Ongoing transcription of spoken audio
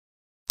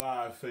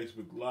Live,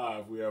 Facebook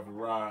Live. We have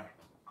arrived.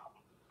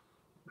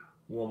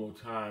 One more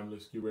time.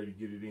 Let's get ready to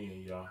get it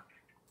in, y'all.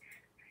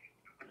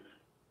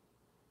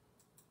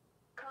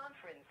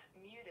 Conference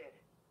muted.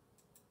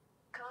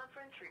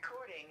 Conference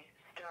recording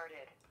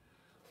started.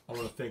 I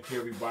want to thank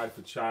everybody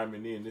for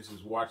chiming in. This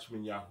is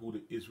Watchman Yahudah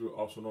Israel,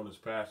 also known as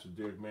Pastor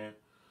Derek Man,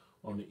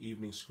 on the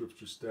evening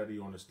scripture study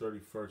on this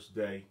 31st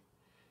day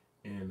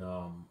in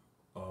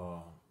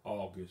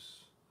August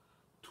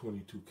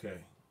 22K.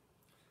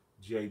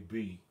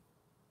 JB,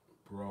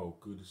 bro,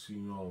 good to see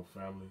you on,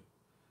 family.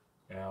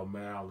 Al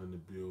Mal in the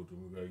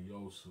building. We got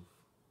Yosef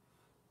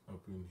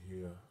up in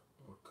here.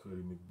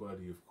 Cuddy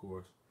McBuddy, of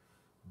course.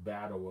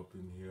 Battle up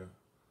in here.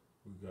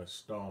 We got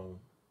Stone.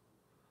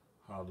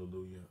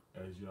 Hallelujah.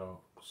 As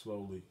y'all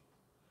slowly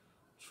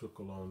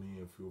trickle on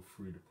in, feel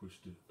free to push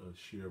the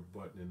share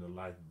button and the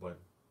like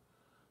button.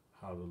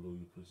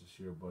 Hallelujah. Push the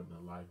share button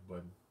and the like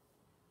button.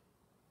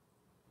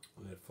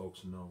 Let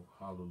folks know,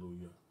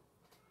 hallelujah,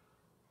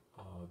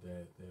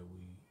 that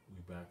we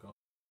back on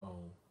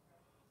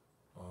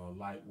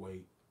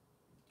lightweight,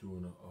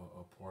 doing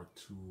a part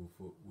 2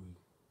 of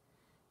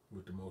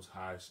what the Most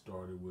High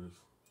started with us.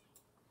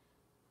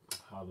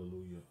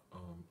 Hallelujah.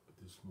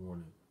 This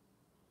morning.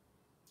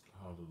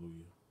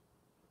 Hallelujah.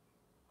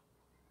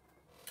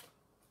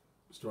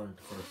 Starting at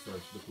the first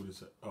verse. Look what it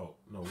said. Oh,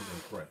 no, we're going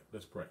to pray.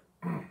 Let's pray.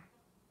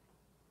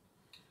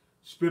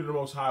 Spirit of the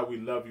Most High, we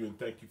love you and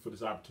thank you for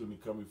this opportunity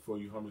coming before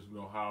you. Hummus, we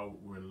know how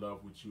we're in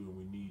love with you and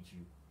we need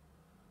you.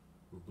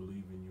 We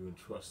believe in you and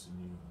trust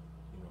in you,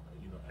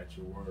 you know, at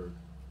your word.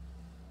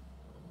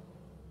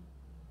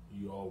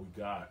 You all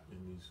we got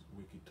in these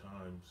wicked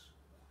times.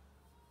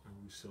 And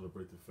we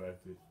celebrate the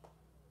fact that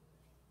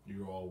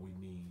you're all we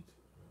need.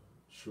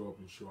 Show up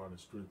and show out and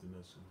strengthen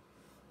us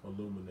and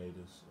illuminate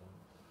us.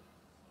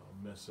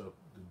 Mess up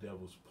the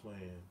devil's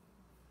plan.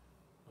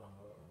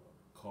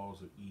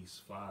 Cause of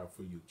east fire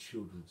for your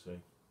children's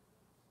sake.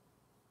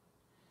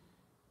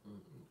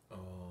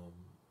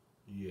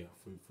 Yeah,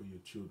 for your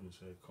children's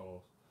sake,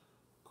 cause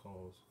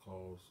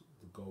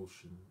the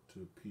Goshen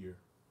to appear,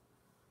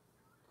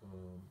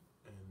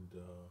 and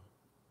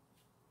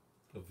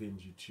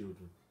avenge your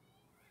children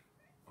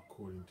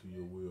according to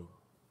your will,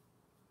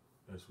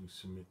 as we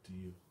submit to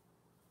you.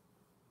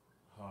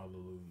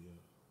 Hallelujah.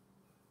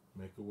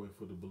 Make a way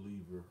for the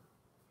believer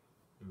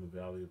in the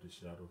valley of the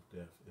shadow of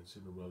death, and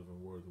send a relevant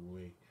word the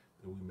way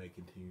that we may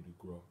continue to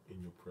grow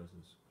in your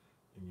presence,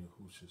 in your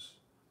Yahush's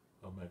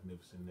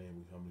magnificent name.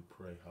 We humbly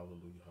pray.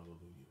 Hallelujah,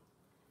 hallelujah.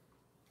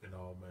 And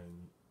all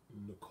man,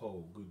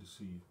 Nicole, good to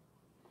see you.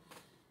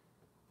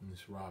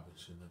 Miss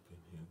Robinson up in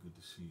here, good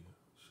to see you.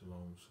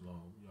 Shalom,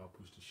 shalom. Y'all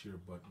push the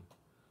share button.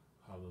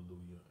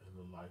 Hallelujah, and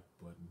the like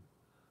button.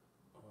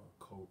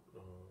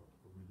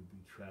 Rita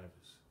B.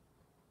 Travis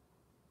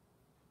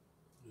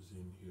is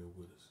in here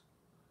with us.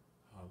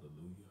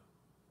 Hallelujah.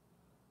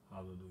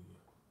 Hallelujah.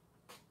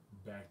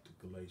 Back to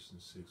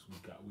Galatians 6.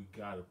 We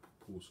gotta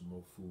pull some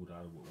more food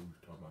out of what we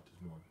were talking about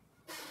this morning.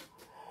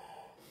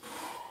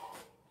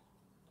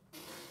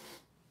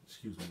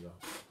 Excuse me, y'all.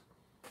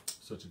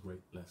 Such a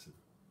great lesson.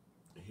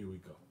 Here we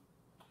go.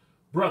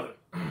 Brother,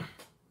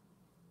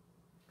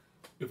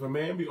 if a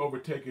man be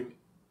overtaken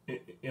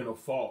in a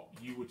fault,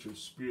 you with your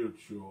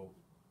spiritual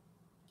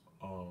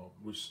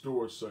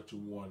restore such a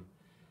one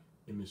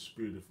in the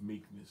spirit of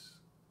meekness.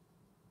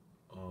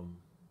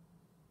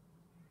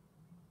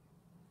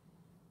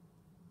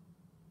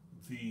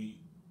 The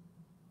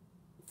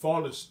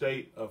fallen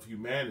state of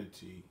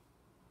humanity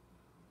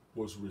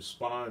was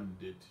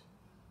responded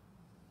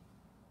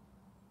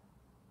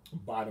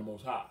by the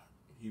Most High.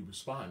 He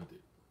responded.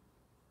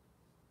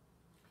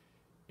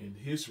 And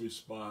his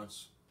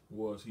response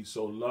was, he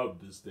so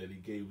loved us that he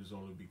gave his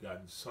only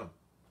begotten Son,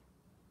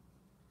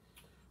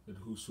 that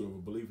whosoever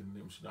believeth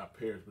in him should not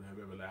perish but have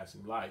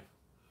everlasting life.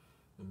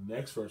 And the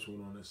next verse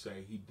went on to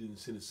say, he didn't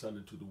send his Son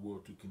into the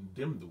world to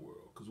condemn the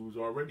world, because it was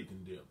already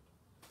condemned.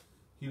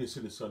 He didn't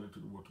send his Son into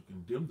the world to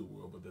condemn the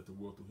world, but that the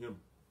world through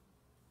him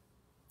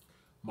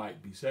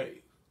might be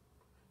saved.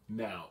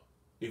 Now,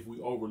 if we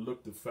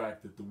overlook the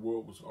fact that the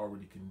world was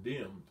already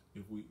condemned,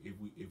 if we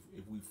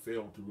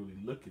fail to really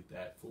look at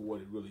that for what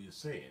it really is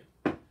saying,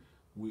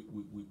 we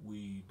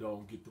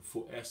don't get the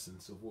full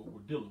essence of what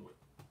we're dealing with.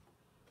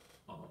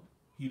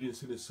 He didn't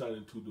send his Son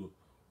into the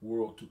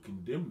world to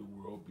condemn the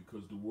world,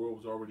 because the world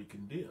was already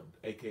condemned,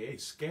 aka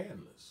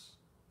scandalous,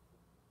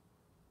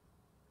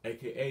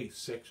 aka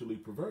sexually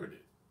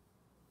perverted,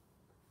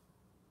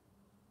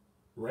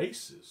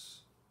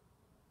 racist,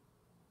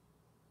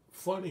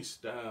 funny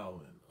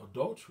style, and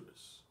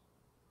adulterous.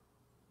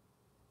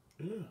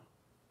 Yeah.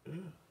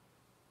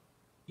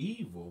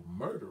 Evil,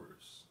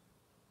 murderers.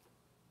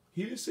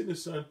 He didn't send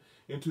his Son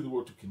into the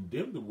world to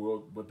condemn the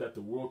world, but that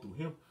the world through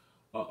him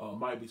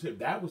might be saved.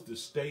 That was the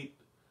state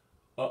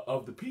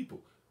of the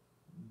people.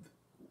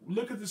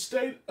 Look at the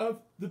state of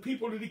the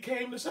people that he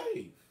came to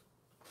save.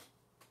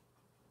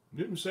 You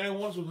know what I'm saying?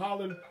 Once was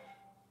hollering,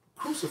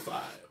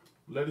 crucify him.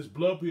 Let his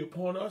blood be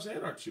upon us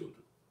and our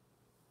children.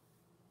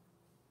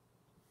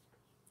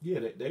 Yeah,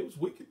 they was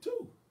wicked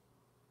too.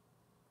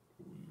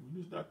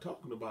 He's not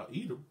talking about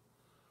Edom.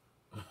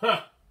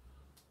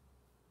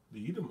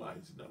 The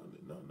Edomites, no.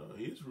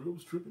 Israel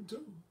was tripping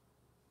too.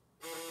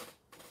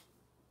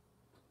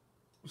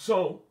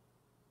 So,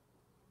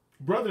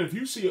 brother, if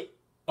you see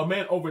a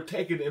man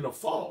overtaken in a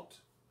fault,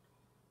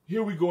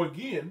 here we go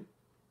again.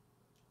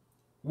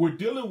 We're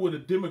dealing with a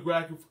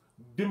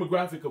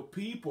demographic of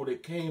people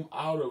that came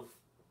out of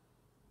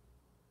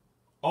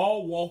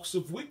all walks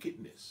of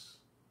wickedness,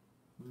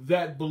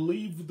 that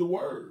believed the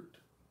word,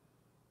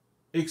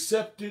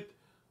 accepted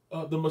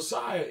the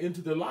Messiah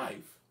into their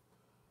life,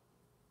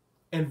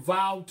 and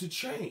vowed to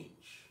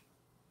change,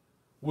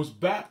 was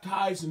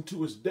baptized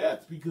into his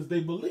death because they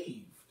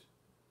believed,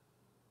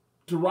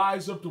 to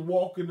rise up to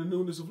walk in the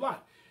newness of life.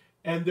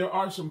 And there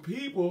are some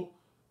people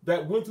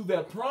that went through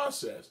that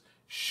process,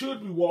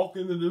 should be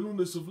walking in the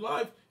newness of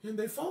life, and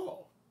they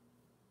fall.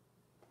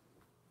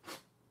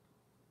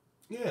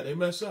 Yeah, they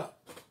mess up.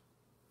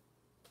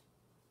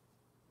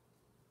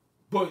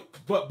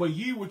 But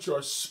ye which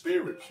are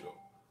spiritual,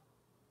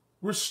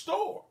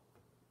 restore.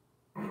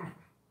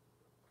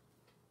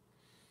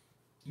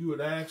 You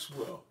would ask,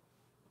 well,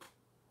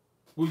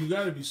 you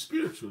got to be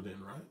spiritual then,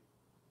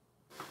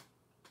 right?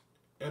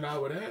 And I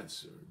would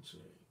answer and say,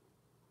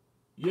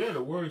 yeah,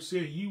 the word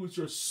said, ye which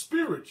are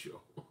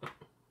spiritual.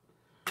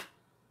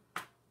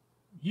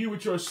 Ye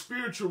which are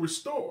spiritual,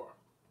 restore.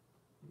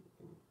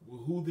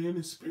 Well, who then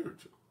is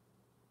spiritual?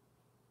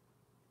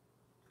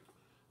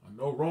 I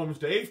know Romans,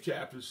 the 8th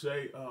chapter,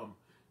 say,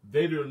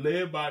 they that are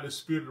led by the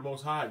Spirit of the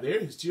Most High, they're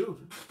his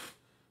children.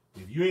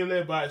 If you ain't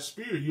led by his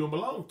Spirit, you don't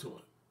belong to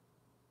him.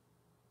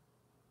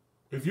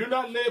 If you're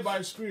not led by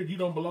his Spirit, you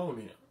don't belong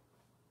to him.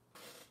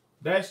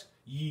 That's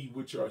ye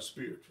which are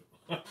spiritual.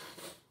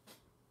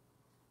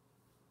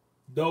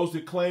 Those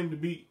that claim to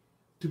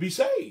be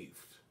saved.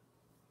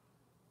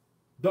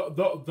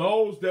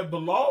 Those that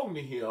belong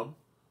to him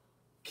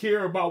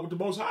care about what the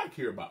Most High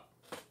care about.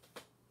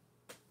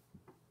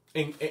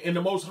 And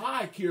the Most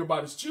High care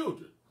about his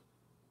children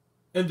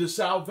and the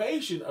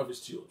salvation of his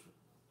children.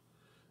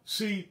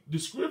 See, the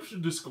scripture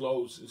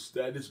discloses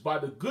that it's by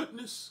the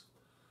goodness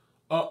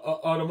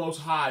of the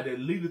Most High that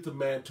leadeth a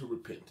man to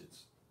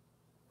repentance.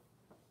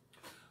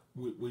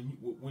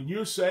 When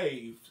you're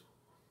saved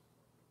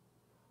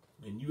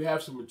and you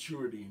have some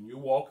maturity and you're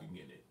walking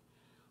in it,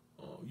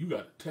 you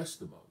got a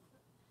testimony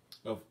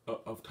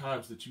of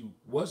times that you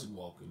wasn't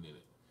walking in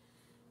it,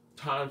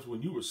 times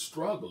when you were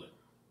struggling,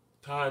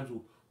 times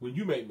when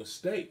you made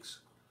mistakes,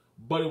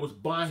 but it was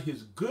by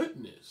his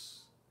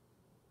goodness,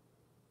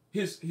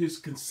 his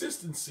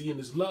consistency and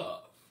his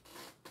love.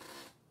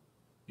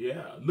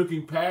 Yeah,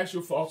 looking past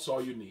your faults,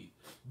 all you need.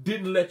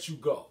 Didn't let you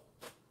go.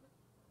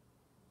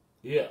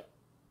 Yeah,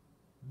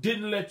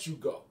 didn't let you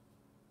go.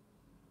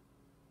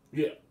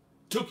 Yeah,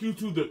 took you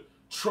through the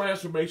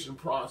transformation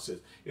process.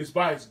 It's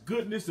by his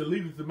goodness that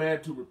leadeth the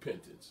man to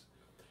repentance.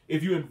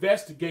 If you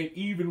investigate,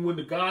 even when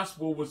the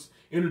gospel was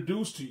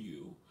introduced to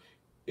you,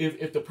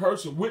 if the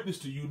person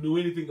witnessed to you knew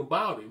anything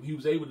about him, he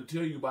was able to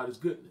tell you about his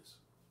goodness.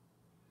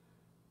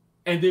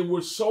 And then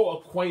we're so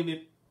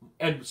acquainted,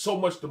 and so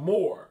much the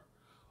more,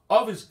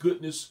 of his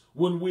goodness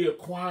when we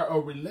acquire a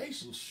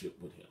relationship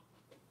with him.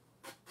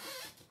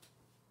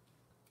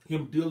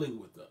 Him dealing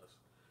with us.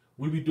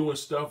 We be doing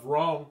stuff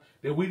wrong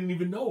that we didn't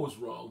even know was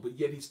wrong, but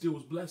yet he still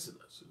was blessing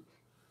us and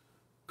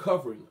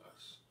covering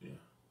us. Yeah.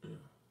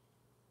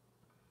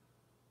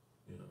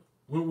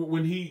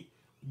 When he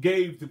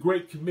gave the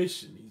Great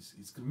Commission,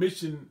 he's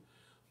commissioned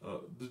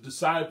the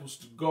disciples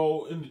to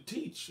go and to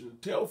teach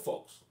and tell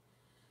folks,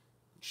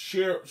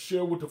 share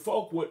with the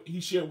folk what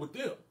he shared with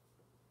them.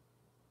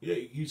 Yeah,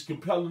 he's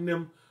compelling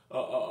them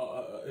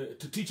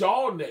to teach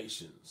all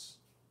nations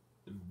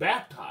and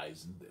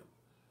baptizing them.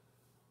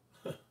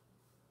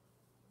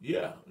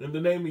 Yeah, in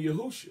the name of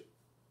Yahudah.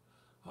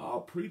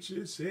 Our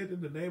preacher said in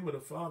the name of the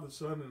Father,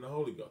 Son, and the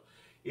Holy Ghost.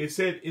 It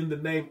said in the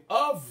name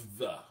of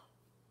the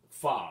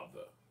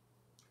Father,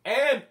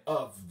 and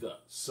of the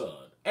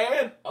Son,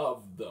 and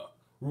of the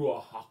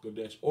Ruach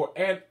HaKodesh,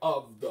 and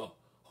of the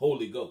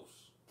Holy Ghost.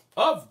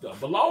 Of the,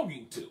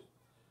 belonging to.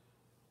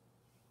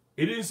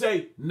 It didn't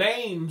say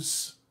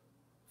names,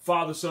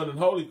 Father, Son, and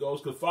Holy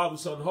Ghost, because Father,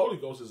 Son, and Holy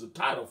Ghost is a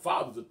title.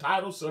 Father is a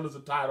title, Son is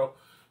a title,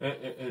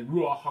 and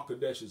Ruach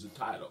HaKodesh is a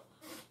title.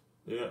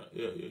 Yeah.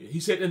 He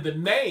said in the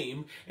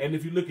name, and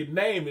if you look at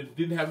name, it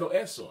didn't have no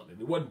S on it.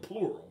 It wasn't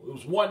plural. It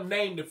was one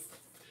name that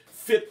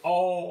fit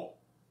all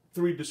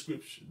three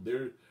descriptions.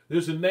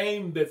 There's a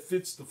name that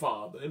fits the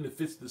Father, and it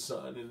fits the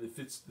Son, and it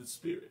fits the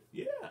Spirit.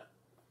 Yeah.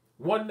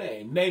 One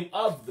name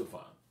of the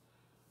Father.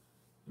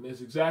 And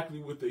that's exactly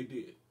what they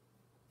did.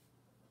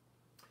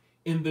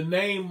 In the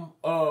name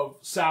of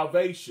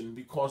salvation,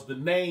 because the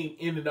name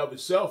in and of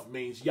itself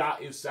means Yah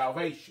is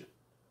salvation.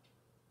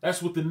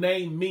 That's what the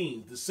name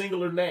means. The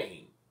singular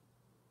name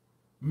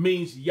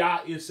means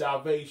Yah is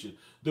salvation.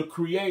 The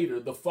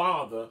Creator, the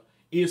Father,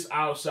 is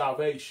our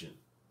salvation.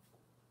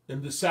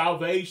 And the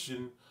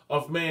salvation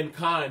of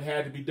mankind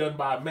had to be done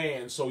by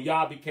man, so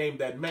Yah became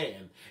that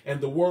man.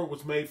 And the Word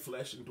was made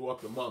flesh and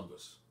dwelt among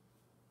us.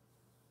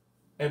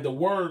 And the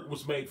Word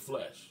was made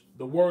flesh.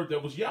 The word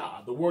that was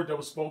Yah, the word that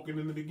was spoken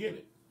in the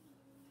beginning.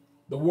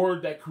 The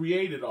word that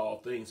created all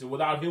things. And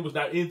without him was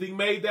not anything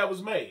made that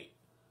was made.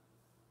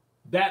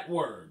 That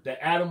word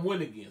that Adam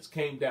went against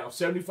came down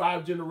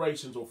 75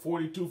 generations or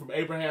 42 from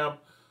Abraham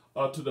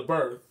to the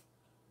birth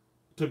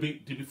to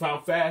be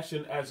found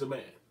fashioned as a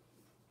man.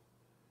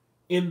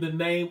 In the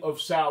name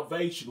of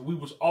salvation, we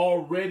was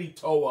already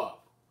tore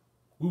up.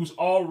 We was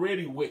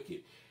already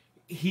wicked.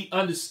 He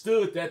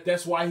understood that.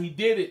 That's why he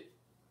did it.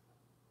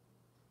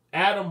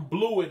 Adam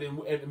blew it,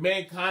 and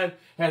mankind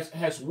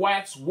has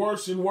waxed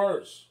worse and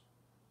worse.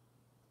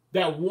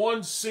 That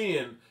one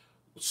sin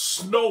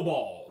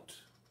snowballed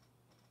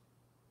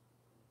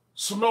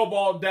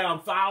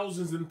down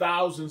thousands and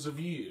thousands of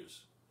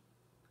years,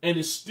 and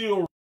is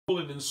still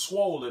rolling and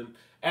swollen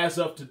as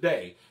of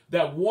today.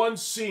 That one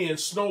sin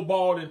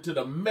snowballed into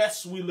the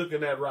mess we're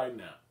looking at right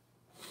now.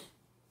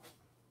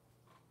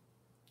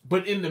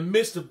 But in the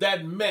midst of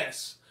that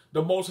mess,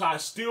 the Most High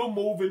is still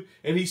moving,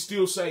 and he's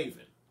still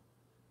saving.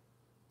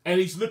 And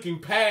he's looking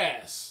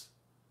past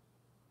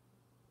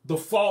the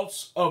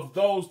faults of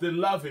those that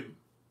love him,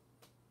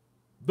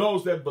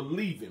 those that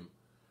believe him.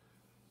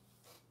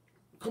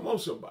 Come on,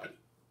 somebody.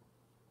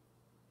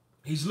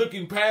 He's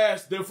looking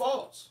past their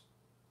faults.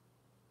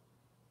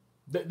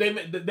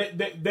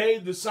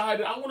 They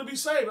decided, I want to be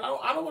saved.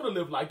 I don't want to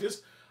live like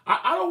this.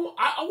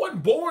 I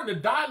wasn't born to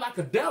die like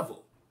a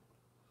devil.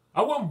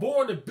 I wasn't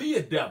born to be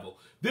a devil.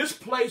 This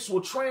place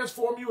will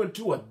transform you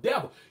into a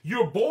devil.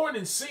 You're born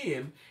in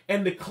sin,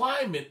 and the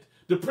climate,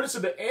 the prince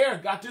of the air,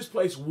 got this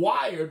place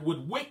wired with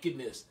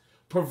wickedness,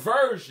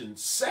 perversion,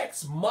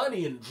 sex,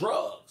 money, and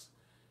drugs.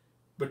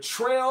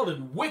 Betrayal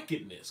and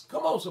wickedness.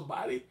 Come on,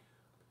 somebody.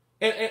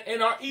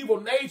 And our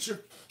evil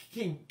nature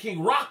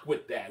can rock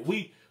with that.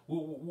 We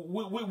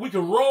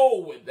can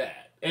roll with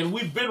that. And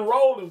we've been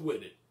rolling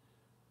with it.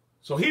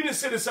 So he didn't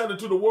send his son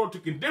into the world to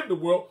condemn the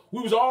world.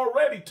 We was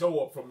already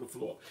tore up from the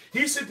floor.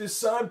 He sent his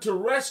son to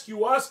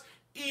rescue us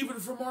even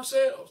from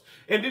ourselves.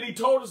 And then he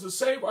told us to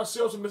save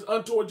ourselves from this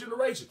untoward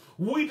generation.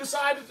 We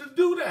decided to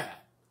do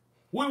that.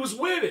 We was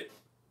with it.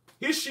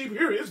 His sheep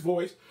hear his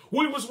voice.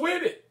 We was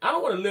with it. I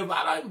don't want to live.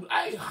 I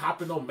ain't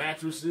hopping on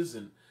mattresses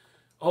and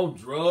on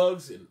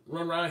drugs and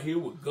run around here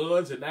with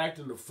guns and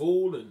acting a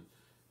fool and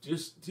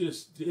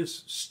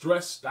just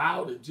stressed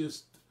out and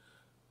just,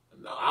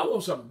 no, I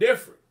want something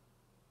different.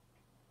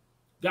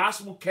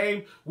 Gospel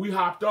came, we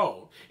hopped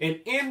on.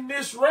 And in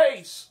this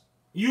race,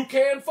 you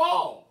can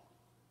fall.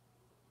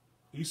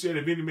 He said,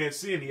 if any man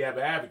sin, he have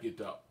an advocate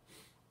though.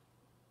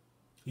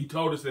 He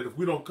told us that if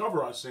we don't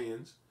cover our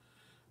sins,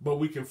 but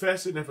we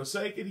confess it and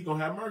forsake it, he's going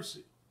to have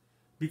mercy.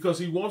 Because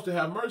he wants to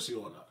have mercy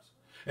on us.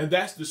 And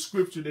that's the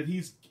scripture that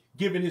he's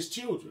given his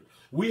children.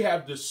 We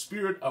have the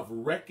spirit of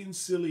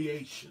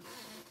reconciliation.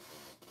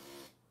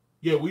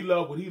 Yeah, we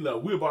love what he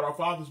loves. We're about our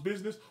Father's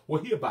business.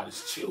 Well, he about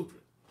his children.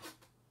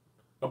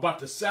 About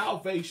the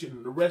salvation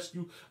and the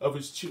rescue of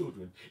his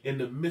children in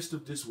the midst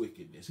of this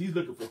wickedness. He's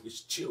looking for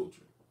his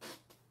children.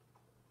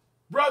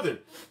 Brother,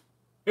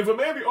 if a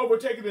man be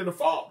overtaken in a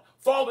fault,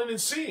 fallen in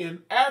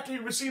sin, after he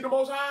received the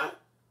Most High,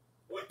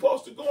 we're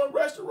supposed to go in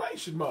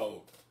restoration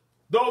mode.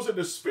 Those are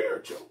the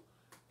spiritual.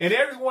 And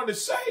everyone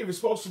that's saved is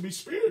supposed to be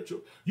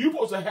spiritual. You're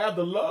supposed to have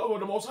the love of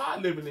the Most High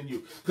living in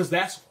you. Because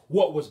that's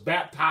what was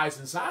baptized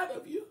inside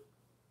of you.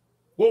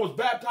 What was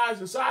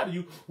baptized inside of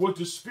you was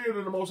the Spirit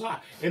of the Most High.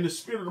 And the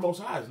Spirit of the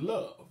Most High is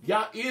love.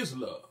 Yah is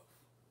love.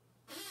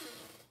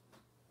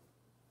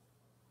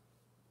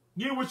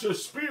 You with your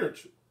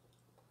spiritual.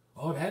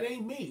 Oh, that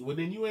ain't me. Well,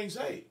 then you ain't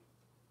saved.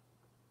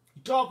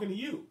 He's talking to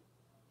you.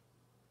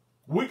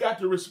 We got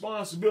the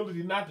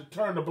responsibility not to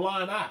turn a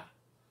blind eye.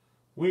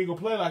 We ain't going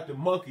to play like the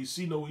monkeys,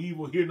 see no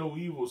evil, hear no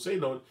evil, say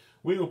no.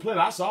 We ain't going to play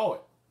that. I saw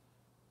it.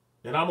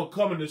 And I'm going to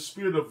come in the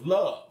spirit of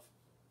love.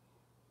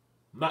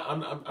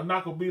 I'm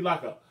not going to be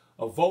like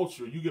a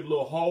vulture. You get a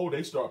little hole,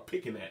 they start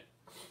picking at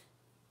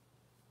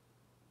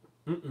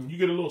it. You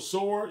get a little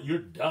sword, you're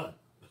done.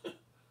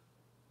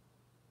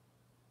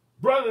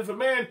 Brother, if a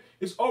man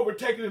is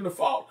overtaken in the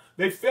fault,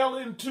 they fell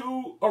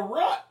into a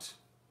rut.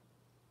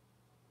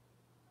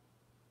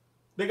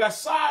 They got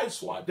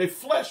sideswiped. Their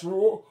flesh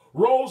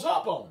rose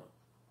up on them.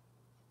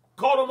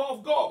 Caught them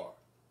off guard.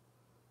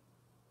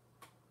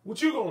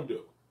 What you going to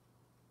do?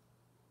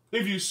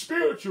 If you're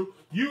spiritual,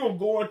 you're going to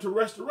go into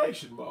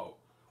restoration mode.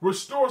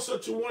 Restore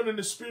such a one in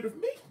the spirit of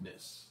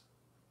meekness.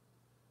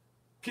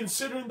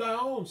 Considering thy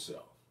own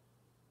self.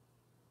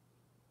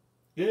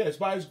 Yeah, it's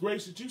by his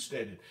grace that you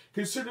stand in.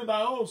 Consider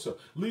thy own self,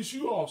 lest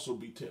you also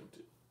be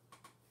tempted.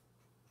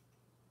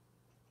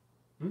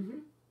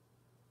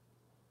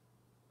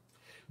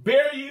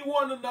 Bear ye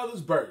one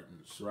another's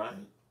burdens, right?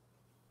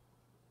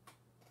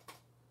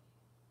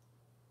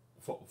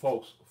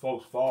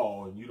 Folks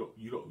fall, and you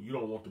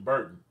don't want the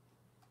burden.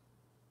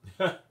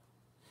 Are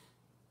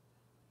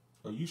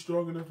you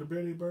strong enough to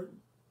bear their burden?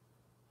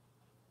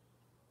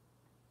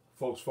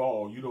 Folks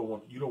fall, you don't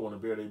want to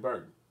bear their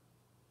burden.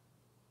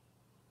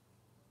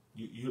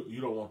 You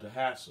don't want the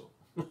hassle.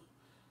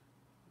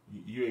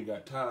 you ain't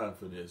got time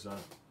for this, huh?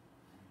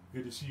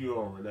 Good to see you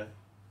on, Renee.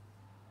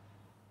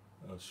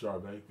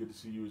 Charmaine, good to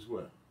see you as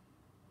well.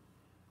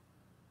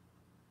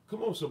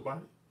 Come on,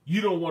 somebody.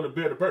 You don't want to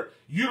bear the burden.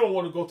 You don't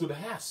want to go through the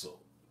hassle.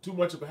 Too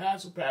much of a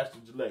hassle, Pastor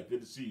Gillette.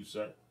 Good to see you,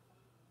 sir.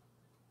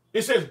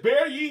 It says,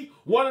 bear ye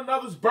one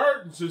another's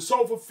burdens, and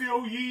so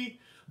fulfill ye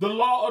the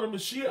law of the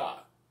Mashiach,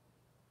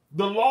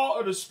 the law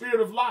of the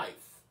Spirit of life.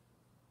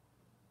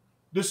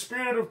 The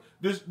Spirit of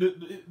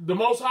the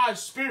Most High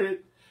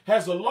Spirit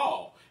has a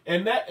law,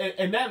 and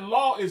that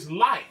law is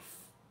life.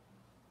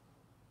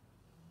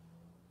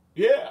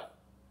 Yeah,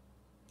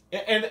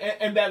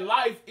 and that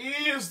life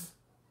is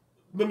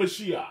the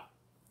Mashiach.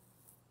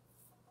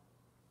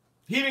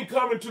 He didn't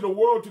come into the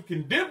world to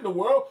condemn the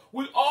world.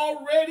 We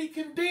already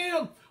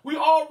condemned. We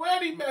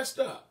already messed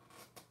up.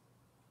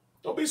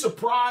 Don't be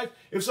surprised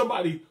if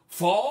somebody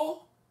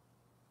fall.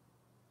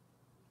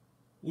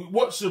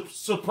 What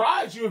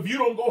surprise you if you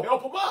don't go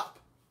help them up?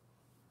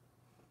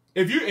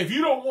 If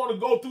you don't want to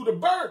go through the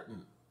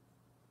burden.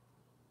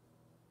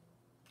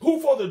 Who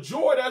for the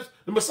joy that's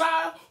the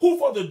Messiah, who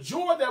for the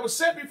joy that was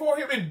set before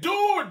him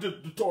endured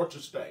the torture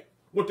stake,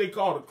 what they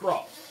call the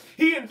cross.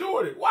 He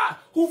endured it. Why?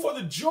 Who for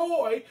the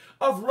joy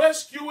of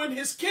rescuing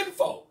his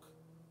kinfolk.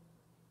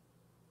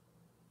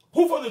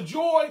 Who for the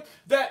joy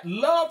that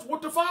loved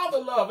what the Father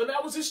loved, and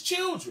that was his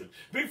children.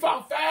 Being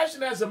found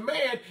fashioned as a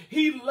man,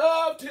 he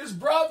loved his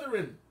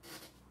brethren.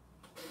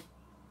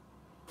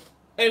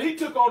 And he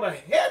took on a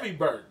heavy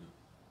burden.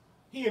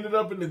 He ended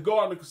up in the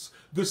Garden of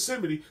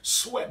Gethsemane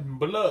sweating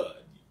blood.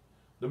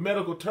 The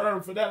medical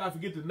term for that, I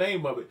forget the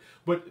name of it,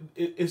 but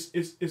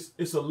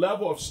it's a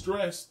level of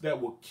stress that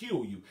will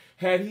kill you.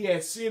 Had he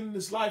had sin in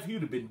his life, he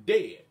would have been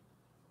dead.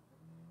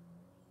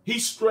 He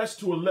stressed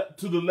to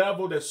the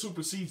level that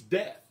supersedes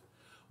death.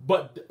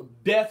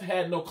 But death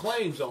had no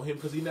claims on him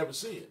because he never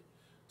sinned.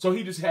 So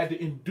he just had to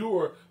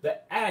endure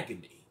the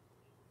agony.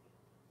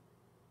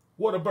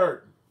 What a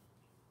burden.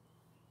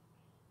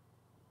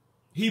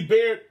 He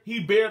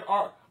bared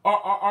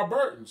our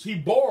burdens. He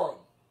bore them.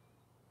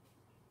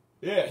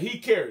 Yeah, he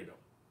carried them.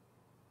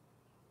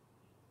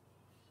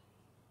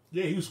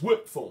 Yeah, he was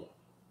whipped for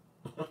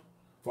them.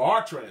 For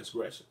our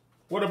transgression.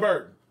 What a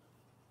burden.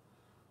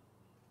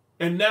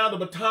 And now the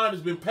baton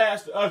has been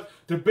passed to us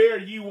to bear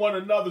ye one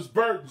another's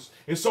burdens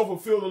and so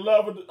fulfill the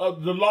love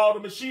of the law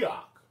of the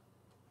Mashiach.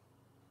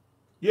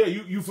 Yeah,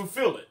 you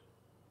fulfill it.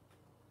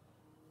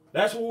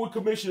 That's what we're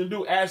commissioned to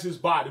do as his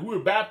body. We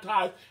were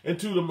baptized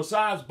into the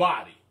Messiah's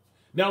body.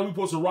 Now we're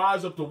supposed to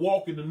rise up to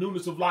walk in the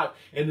newness of life.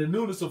 And the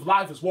newness of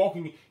life is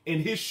walking in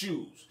his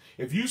shoes.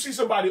 If you see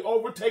somebody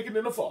overtaken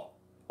in the fall,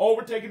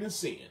 overtaken in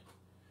sin,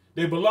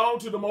 they belong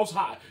to the Most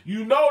High.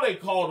 You know they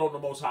called on the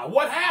Most High.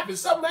 What happened?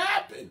 Something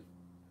happened.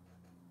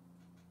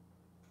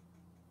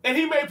 And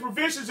he made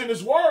provisions in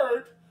his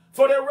word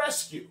for their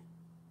rescue.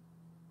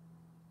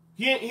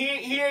 He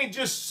ain't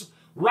just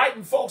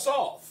writing folks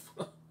off.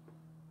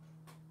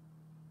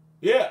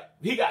 Yeah,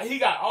 he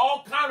got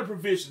all kind of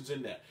provisions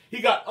in there.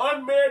 He got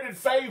unmerited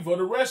favor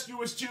to rescue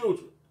his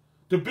children,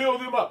 to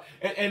build them up.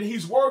 And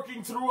he's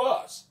working through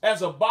us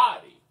as a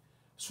body.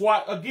 That's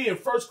why, again,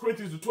 1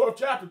 Corinthians, the 12th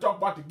chapter, talk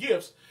about the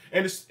gifts.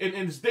 And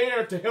it's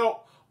there to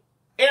help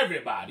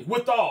everybody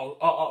with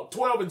all,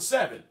 12 and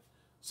 7.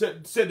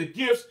 Said the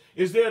gifts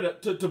is there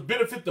to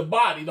benefit the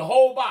body, the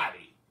whole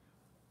body.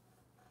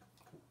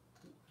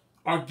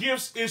 Our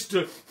gifts is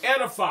to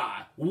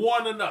edify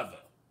one another.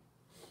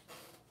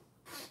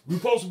 We're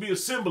supposed to be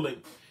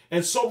assembling.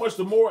 And so much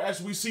the more as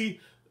we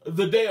see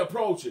the day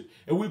approaching.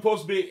 And we're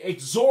supposed to be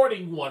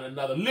exhorting one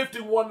another,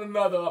 lifting one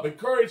another up,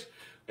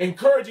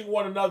 encouraging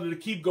one another to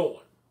keep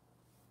going.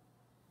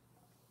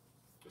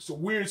 It's a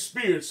weird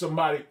spirit,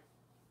 somebody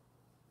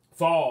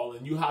fall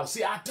and you holler,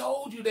 see, I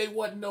told you they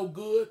wasn't no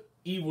good.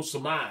 Evil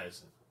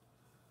surmising.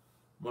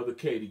 Mother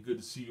Katie, good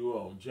to see you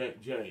on.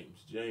 James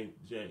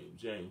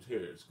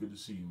Harris, good to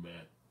see you,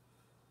 man.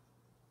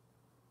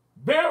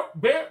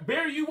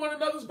 Bear you one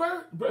another's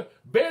burden.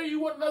 Bear you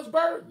one another's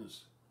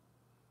burdens.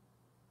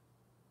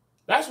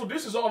 That's what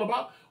this is all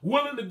about.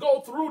 Willing to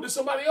go through that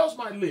somebody else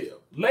might live.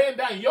 Laying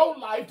down your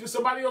life that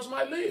somebody else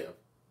might live.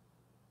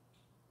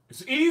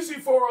 It's easy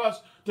for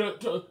us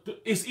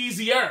it's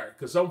easier,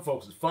 because some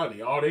folks is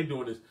funny. All they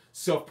doing is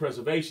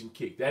self-preservation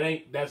kick.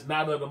 That's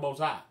not of the Most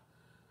High.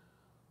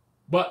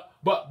 But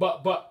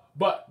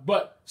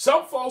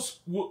some folks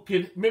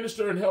can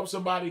minister and help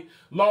somebody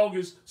long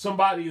as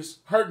somebody is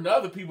hurting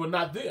other people,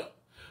 not them.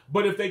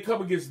 But if they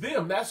come against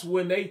them, that's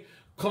when they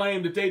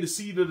claim that they the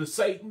seed of the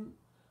Satan.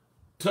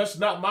 Touch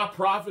not my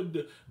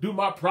prophet, do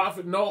my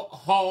prophet no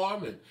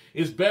harm, and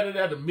it's better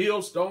that a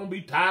millstone be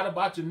tied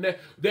about your neck.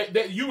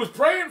 That you was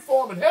praying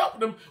for them and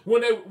helping them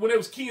when they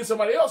was keying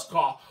somebody else's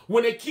car.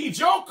 When they keyed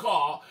your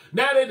car,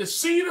 now they're the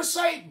seed of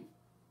Satan,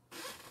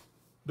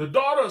 the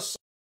daughter of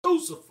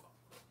Lucifer,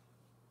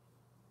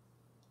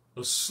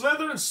 a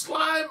slithering,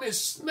 slimy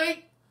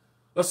snake,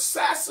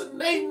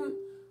 assassinating,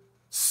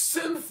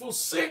 sinful,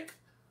 sick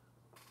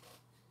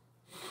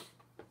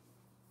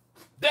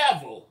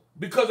devil.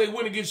 Because they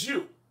went against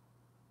you.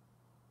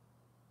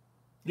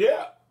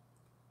 Yeah.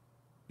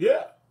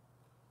 Yeah.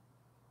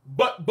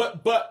 But the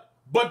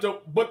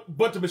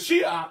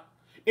Mashiach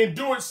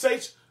enduring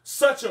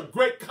such a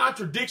great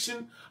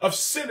contradiction of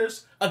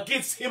sinners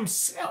against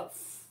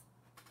himself.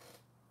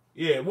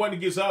 Yeah, it wasn't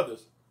against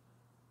others.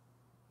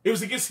 It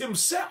was against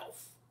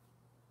himself.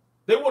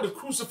 They wanted to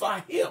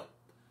crucify him.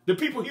 The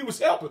people he was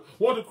helping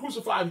wanted to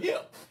crucify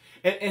him.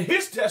 And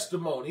his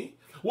testimony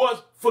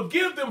was,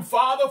 forgive them,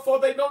 Father, for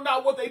they know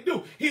not what they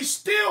do. He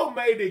still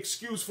made the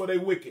excuse for their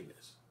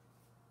wickedness.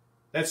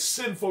 That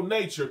sinful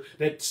nature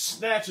that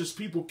snatches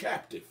people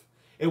captive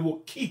and will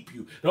keep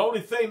you. The only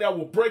thing that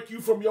will break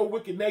you from your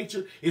wicked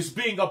nature is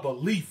being a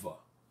believer.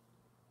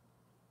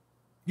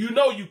 You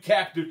know you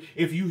captive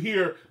if you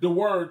hear the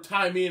word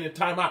time in and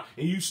time out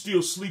and you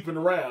still sleeping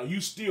around, you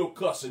still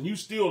cussing, you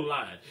still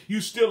lying, you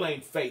still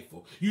ain't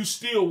faithful, you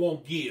still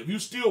won't give, you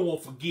still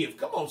won't forgive.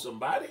 Come on,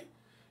 somebody.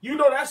 You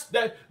know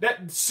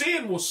that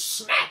sin will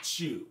snatch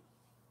you.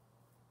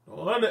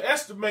 Don't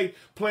underestimate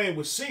playing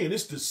with sin.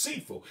 It's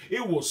deceitful.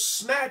 It will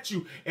snatch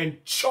you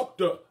and choke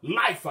the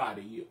life out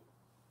of you.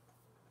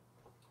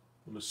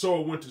 When the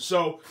sower went to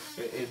sow,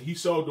 and he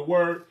sowed the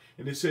word,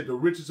 and it said the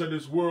riches of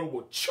this world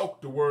will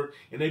choke the word,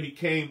 and they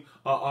became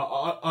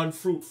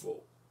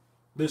unfruitful.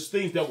 There's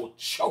things that will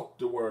choke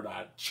the word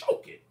out,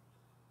 choke it.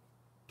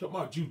 Talking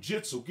about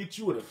jujitsu, get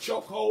you in a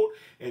chokehold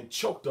and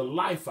choke the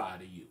life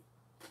out of you.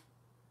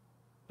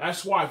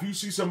 That's why if you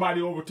see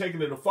somebody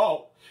overtaking in a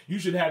fault, you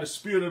should have the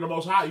spirit of the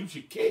Most High. You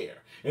should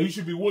care, and you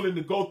should be willing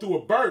to go through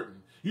a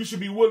burden. You should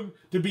be willing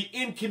to be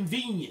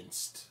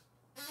inconvenienced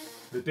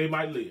that they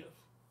might live.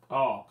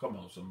 Oh, come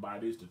on,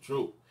 somebody. It's the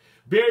truth.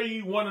 Bear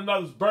ye one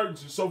another's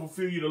burdens and so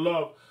fulfill you the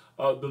law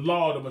of the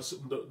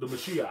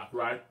Mashiach,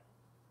 right?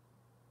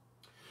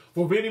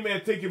 For if any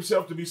man think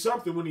himself to be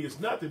something when he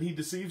is nothing, he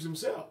deceives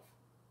himself.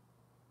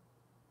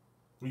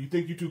 When you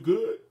think you're too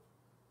good,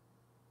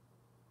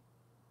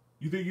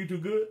 you think you're too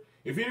good?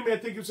 If any man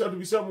think himself to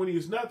be something when he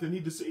is nothing, he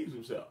deceives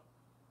himself.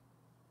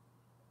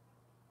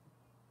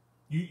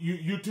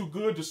 You're too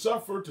good to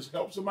suffer to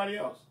help somebody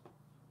else?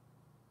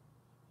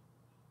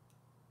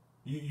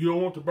 You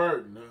don't want the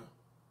burden, huh?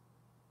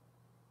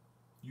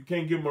 You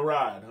can't give them a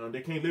ride, huh? They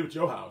can't live at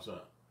your house,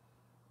 huh?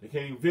 They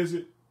can't even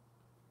visit.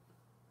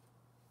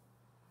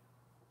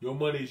 Your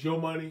money is your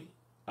money.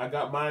 I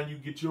got mine, you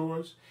get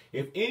yours.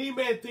 If any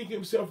man think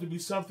himself to be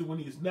something when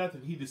he is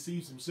nothing, he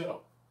deceives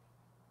himself.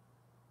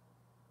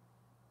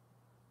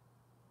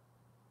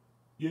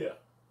 Yeah.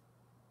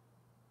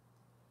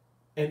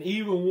 And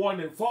even one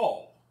that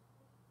fall,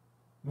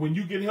 when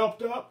you get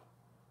helped up,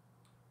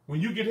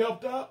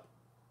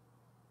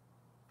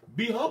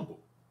 be humble.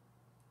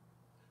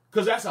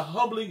 Because that's a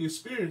humbling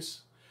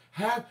experience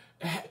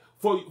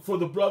for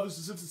the brothers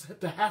and sisters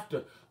to have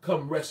to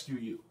come rescue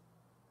you.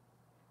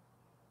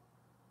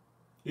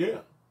 Yeah.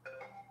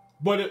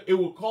 But it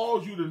will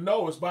cause you to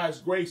know it's by his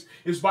grace,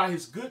 it's by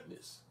his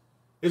goodness.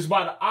 It's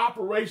by the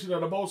operation of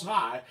the Most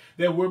High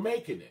that we're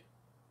making it.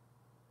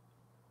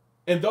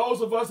 And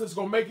those of us that's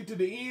going to make it to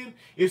the end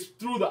is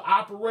through the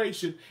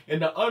operation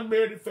and the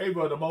unmerited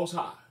favor of the Most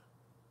High.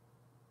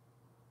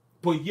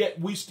 But yet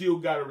we still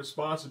got a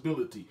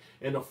responsibility.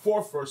 And the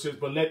fourth verse says,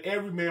 but let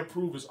every man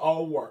prove his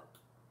own work.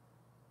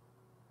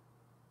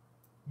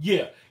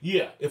 Yeah.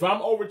 If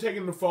I'm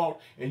overtaking the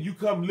fault and you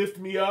come lift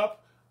me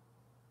up,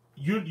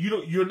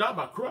 you're not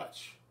my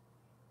crutch.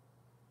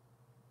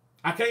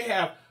 I can't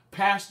have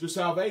pastor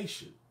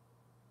salvation.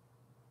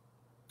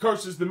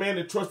 Curses the man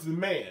that trusted in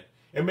man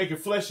and make it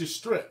flesh his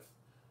strength.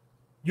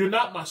 You're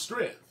not my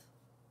strength.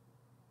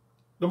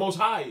 The Most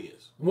High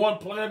is. One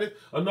planted,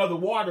 another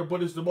water,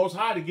 but it's the Most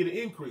High to get an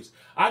increase.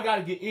 I got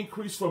to get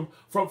increase from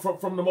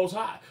the Most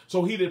High.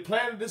 So he that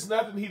planted this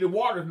nothing, he that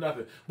watered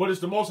nothing, but it's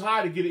the Most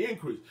High to get an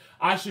increase.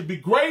 I should be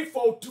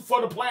grateful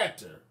for the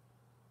planter.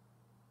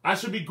 I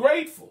should be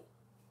grateful.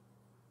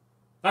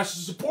 I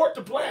should support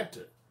the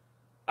planter.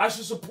 I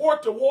should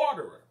support the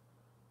waterer.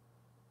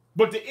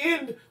 But the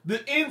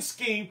end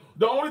scheme,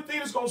 the only thing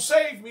that's going to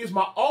save me is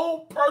my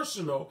own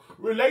personal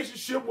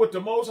relationship with the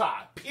Most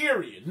High.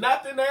 Period.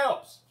 Nothing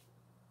else.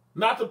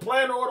 Not the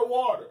planter or the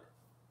water.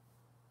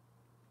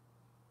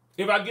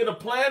 If I get a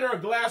planter, a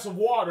glass of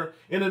water,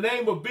 in the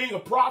name of being a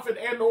prophet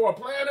and or a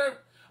planter,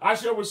 I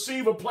shall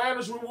receive a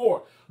planter's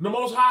reward. The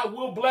Most High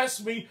will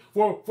bless me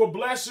for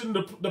blessing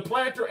the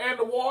planter and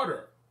the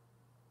water.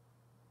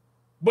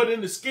 But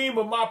in the scheme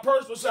of my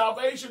personal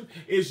salvation,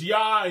 it's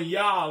Yah and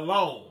Yah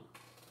alone.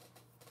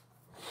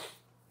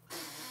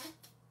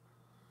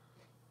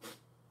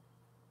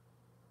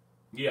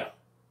 Yeah.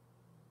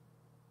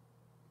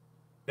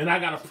 And I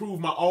got to prove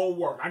my own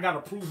work. I got to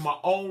prove my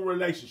own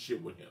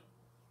relationship with him.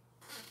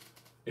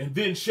 And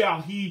then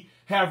shall he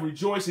have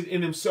rejoicing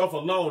in himself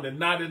alone and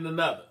not in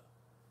another.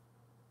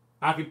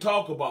 I can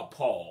talk about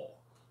Paul,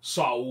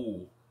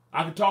 Saul.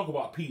 I can talk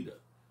about Peter,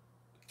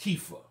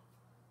 Kepha.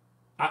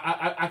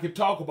 I can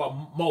talk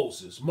about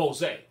Moses.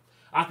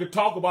 I can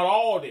talk about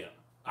all of them.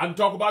 I can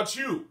talk about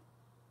you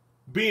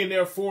being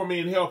there for me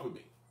and helping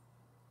me.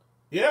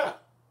 Yeah.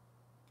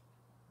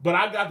 But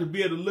I got to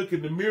be able to look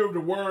in the mirror of the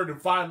word and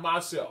find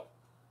myself.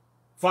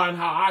 Find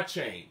how I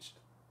changed.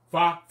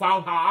 Found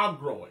how I'm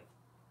growing.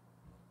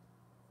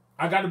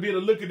 I got to be able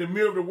to look in the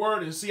mirror of the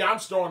word and see I'm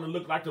starting to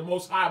look like the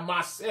Most High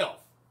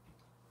myself.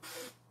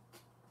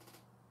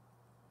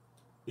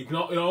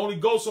 It'll only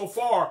go so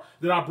far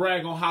that I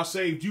brag on how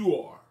saved you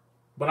are.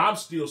 But I'm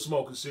still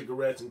smoking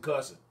cigarettes and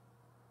cussing.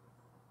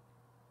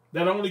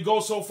 That only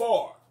goes so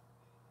far.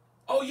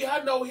 Oh, yeah,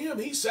 I know him.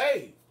 He's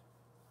saved.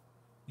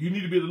 You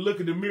need to be able to look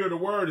in the mirror of the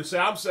word and say,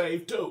 I'm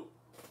saved too.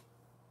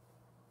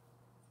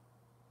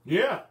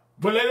 Yeah.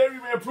 But let every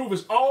man prove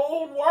his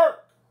own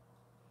work.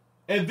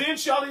 And then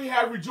shall he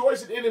have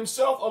rejoicing in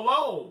himself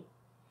alone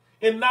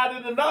and not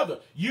in another.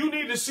 You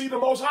need to see the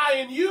Most High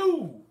in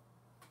you.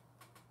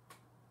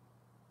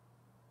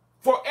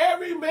 For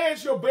every man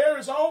shall bear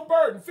his own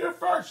burden.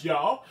 Fifth verse,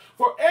 y'all.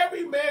 For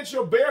every man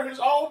shall bear his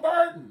own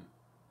burden.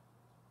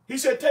 He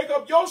said, take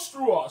up your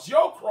straws,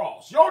 your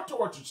cross, your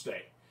torture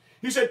stake.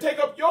 He said, take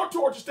up your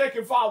torture stake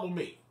and follow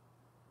me.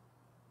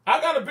 I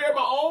got to bear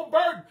my own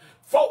burden.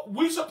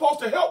 We supposed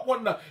to help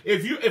one another.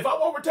 If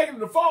I'm overtaking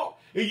the fault,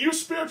 and you're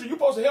spiritual, you're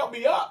supposed to help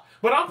me up.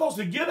 But I'm supposed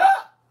to get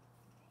up.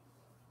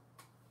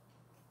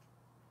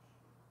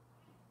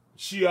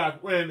 I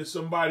ran into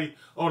somebody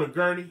on a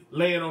gurney,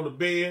 laying on the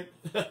bed.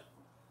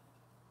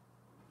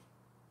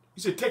 He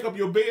said, take up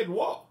your bed and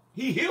walk.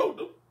 He healed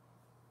them.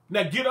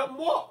 Now get up and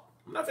walk.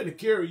 I'm not going to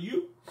carry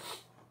you.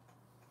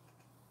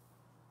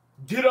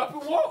 Get up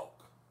and walk.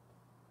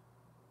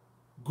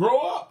 Grow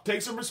up.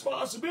 Take some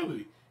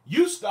responsibility.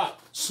 You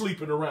stop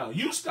sleeping around.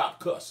 You stop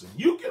cussing.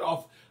 You get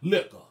off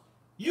liquor.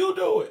 You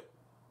do it.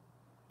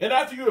 And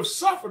after you have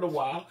suffered a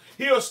while,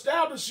 he'll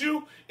establish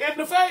you in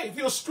the faith.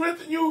 He'll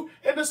strengthen you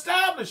and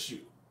establish you.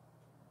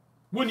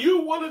 When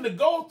you're willing to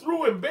go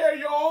through and bear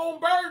your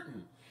own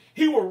burden,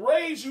 he will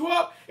raise you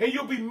up and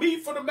you'll be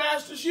meat for the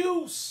master's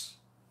use.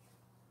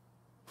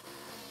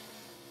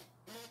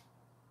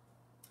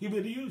 He'll be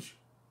able to use you.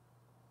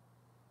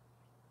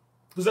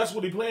 Because that's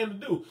what he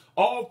planned to do.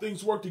 All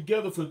things work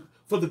together for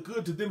the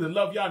good to them that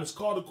love Yah and is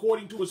called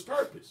according to his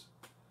purpose.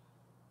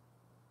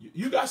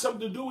 You got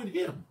something to do with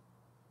him.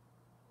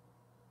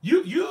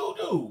 You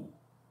do.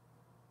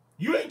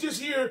 You ain't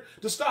just here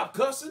to stop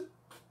cussing.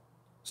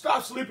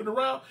 Stop sleeping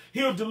around.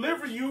 He'll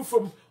deliver you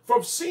from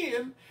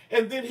sin,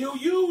 and then he'll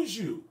use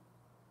you.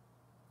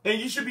 And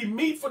you should be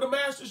meat for the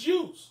master's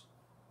use.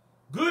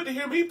 Good to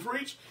hear me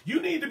preach. You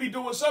need to be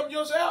doing something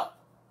yourself.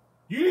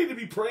 You need to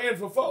be praying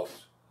for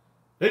folks.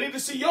 They need to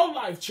see your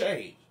life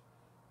change.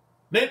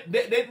 They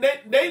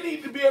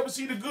need to be able to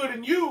see the good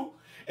in you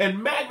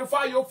and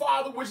magnify your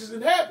Father which is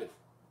in heaven.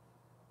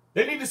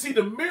 They need to see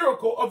the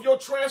miracle of your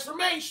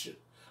transformation,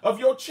 of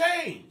your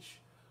change,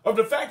 of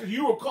the fact that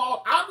you were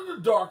called out of the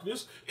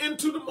darkness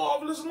into the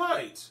marvelous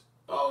light.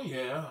 Oh,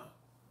 yeah.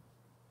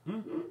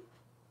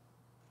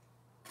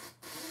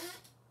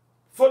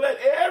 For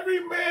every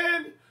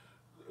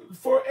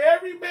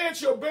man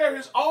shall bear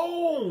his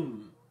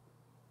own.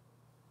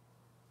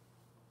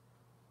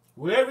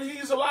 Whatever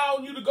he's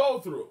allowing you to go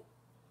through,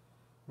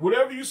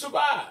 whatever you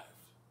survived,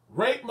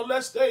 rape,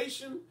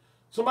 molestation,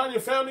 somebody in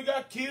your family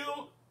got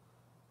killed,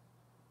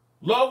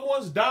 loved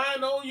ones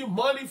dying on you,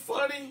 money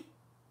funny.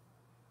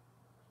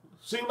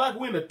 Seem like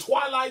we're in the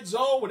twilight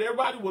zone with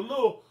everybody with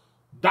little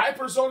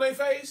diapers on their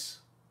face.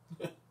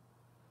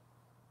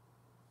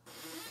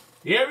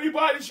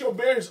 Everybody shall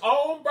bear his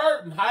own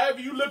burden, however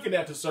you looking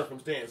at the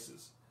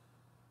circumstances.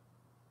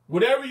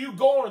 Whatever you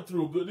going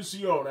through, good to see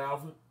you on,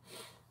 Alvin.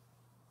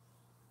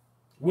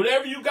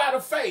 Whatever you got to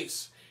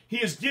face, he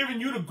has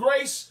given you the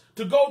grace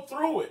to go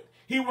through it.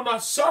 He will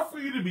not suffer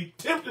you to be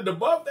tempted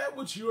above that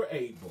which you are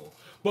able.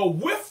 But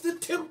with the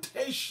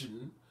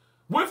temptation,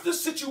 with the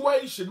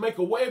situation, make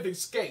a way of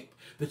escape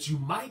that you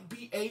might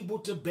be able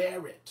to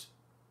bear it.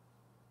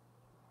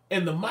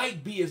 And the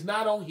might be is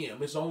not on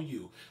him, it's on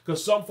you.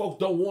 Because some folks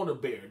don't want to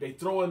bear it. They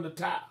throw in the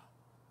towel.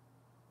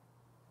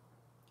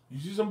 You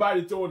see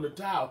somebody throw in the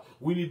towel,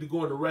 we need to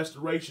go into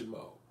restoration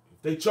mode.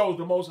 If they chose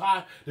the Most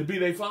High to be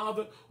their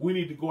Father, we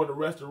need to go into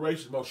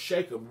restoration mode.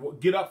 Shake them.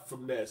 Get up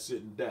from there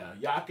sitting down.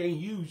 Y'all can't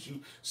use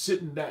you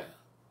sitting down.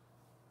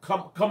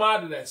 Come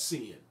out of that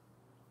sin.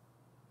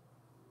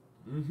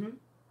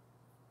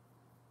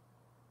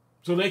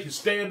 So they can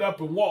stand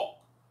up and walk.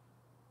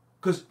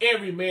 Because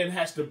every man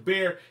has to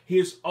bear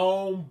his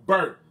own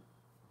burden.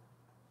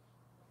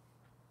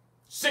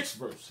 6th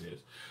verse says,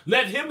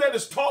 let him that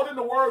is taught in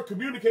the word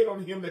communicate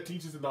unto him that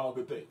teaches in all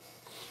good things.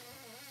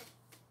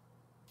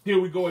 Here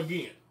we go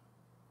again.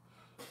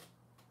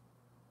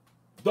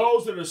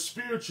 Those that are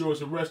spiritual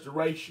is in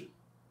restoration.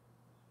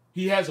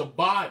 He has a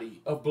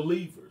body of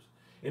believers,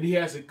 and he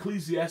has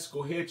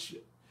ecclesiastical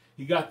headship.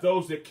 He got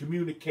those that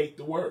communicate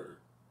the word.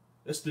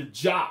 That's their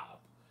job.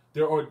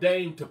 They're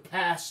ordained to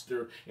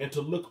pastor and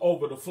to look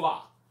over the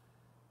flock.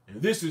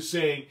 And this is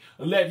saying,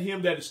 let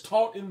him that is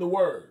taught in the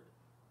word.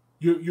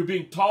 You're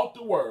being taught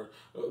the word.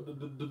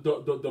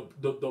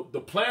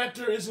 The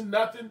planter isn't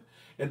nothing,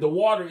 and the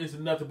water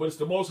isn't nothing, but it's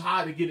the Most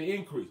High to get an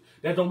increase.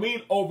 That don't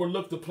mean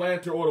overlook the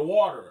planter or the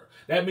waterer.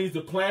 That means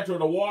the planter or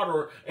the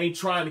waterer ain't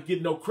trying to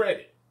get no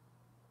credit.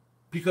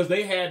 Because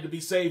they had to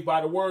be saved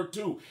by the word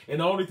too.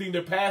 And the only thing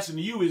they're passing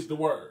to you is the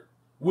word,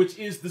 which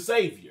is the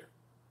Savior.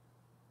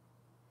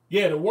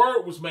 Yeah, the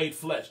word was made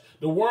flesh.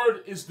 The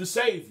word is the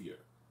Savior.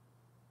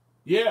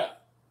 Yeah.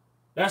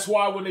 That's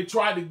why when they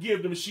tried to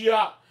give the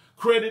Mashiach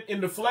credit in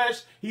the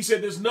flesh, he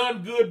said there's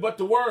none good but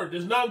the word.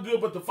 There's none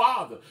good but the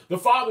Father. The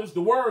Father is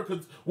the word,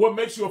 because what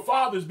makes you a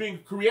father is being a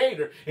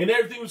creator. And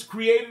everything was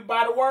created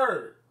by the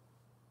word.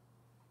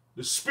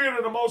 The Spirit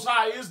of the Most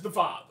High is the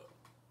Father.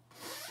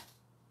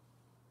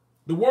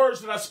 The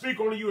words that I speak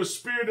unto you are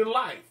spirit and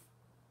life.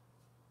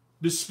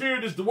 The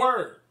Spirit is the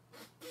word.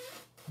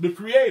 The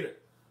creator.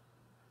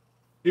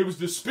 It was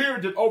the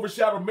Spirit that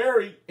overshadowed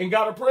Mary and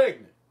got her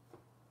pregnant.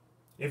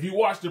 If you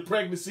watch the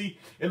pregnancy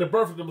and the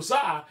birth of the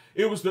Messiah,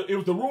 it was the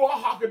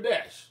Ruach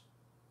HaKodesh.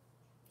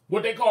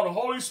 What they call the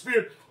Holy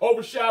Spirit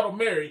overshadowed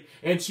Mary,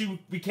 and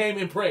she became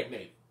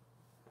impregnated.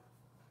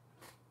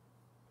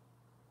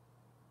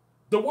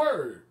 The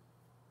word.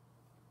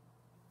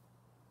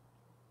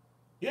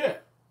 Yeah.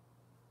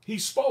 He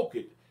spoke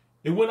it.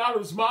 It went out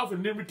of his mouth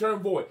and didn't return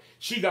void.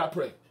 She got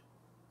pregnant.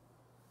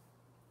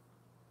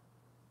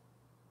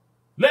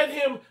 Let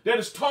him that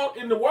is taught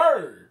in the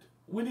word.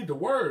 We need the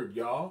word,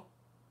 y'all.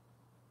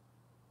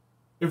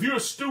 If you're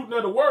a student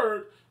of the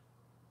word,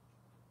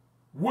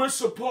 we're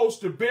supposed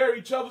to bear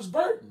each other's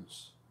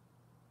burdens.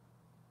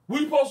 We're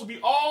supposed to be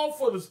all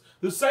for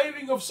the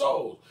saving of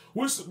souls.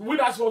 We're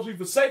not supposed to be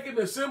forsaking and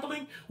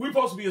assembling. We're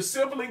supposed to be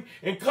assembling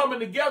and coming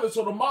together.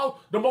 So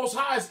the Most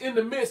High is in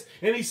the midst,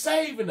 and he's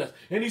saving us.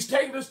 And he's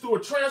taking us through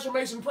a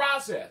transformation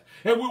process.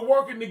 And we're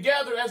working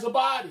together as a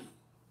body.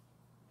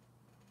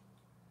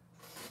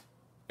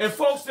 And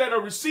folks that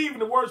are receiving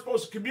the word are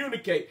supposed to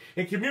communicate.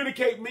 And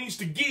communicate means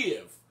to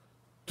give,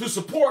 to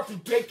support, to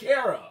take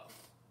care of.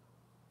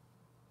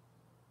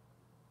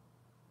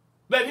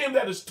 Let him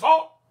that is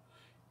taught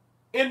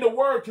in the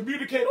word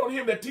communicate on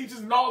him that teaches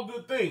in all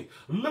good things.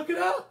 Look it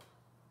up.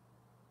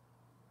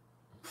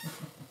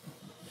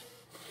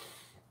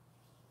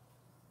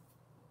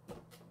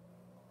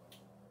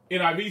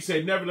 NIV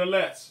say,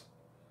 nevertheless,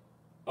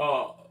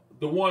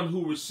 the one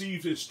who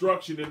receives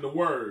instruction in the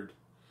word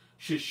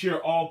should share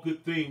all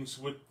good things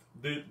with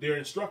their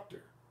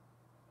instructor.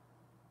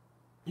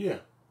 Yeah,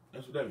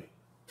 that's what that means.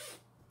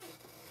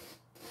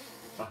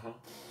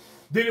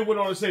 Then it went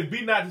on to say,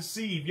 be not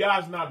deceived, Yah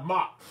is not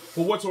mocked.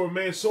 For whatsoever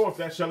man soweth,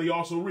 that shall he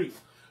also reap.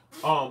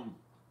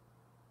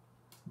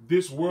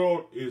 This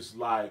world is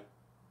like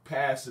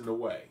passing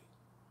away.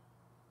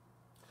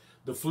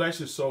 The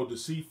flesh is so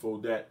deceitful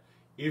that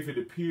if it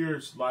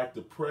appears like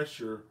the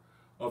pressure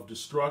of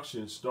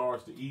destruction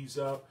starts to ease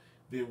up,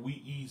 then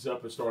we ease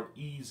up and start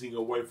easing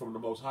away from the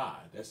Most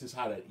High. That's just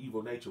how that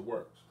evil nature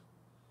works.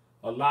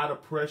 A lot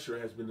of pressure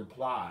has been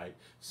applied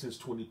since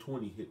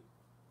 2020 hit.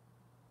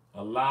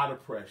 A lot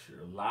of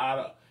pressure, a lot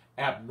of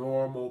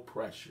abnormal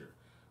pressure,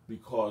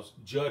 because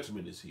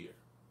judgment is here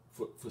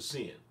for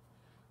sin.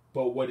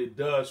 But what it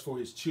does for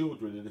his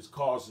children, and it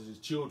causes his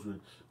children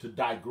to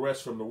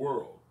digress from the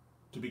world,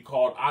 to be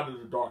called out of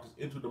the darkness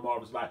into the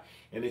marvelous light,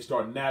 and they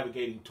start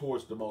navigating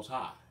towards the Most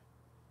High.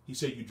 He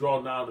said, you draw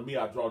nigh to me,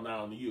 I draw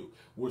nigh to you.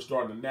 We're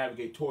starting to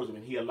navigate towards him,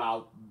 and he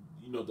allowed,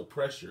 the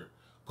pressure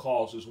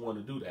causes one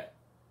to do that.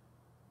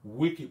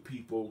 Wicked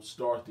people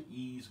start to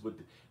ease, but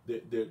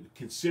they're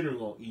considering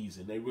on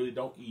easing. They really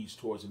don't ease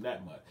towards him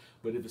that much.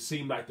 But if it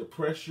seems like the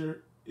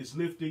pressure is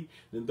lifting,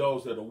 then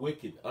those that are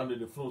wicked, under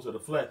the influence of the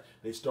flesh,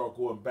 they start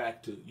going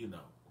back to,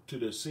 to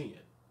their sin.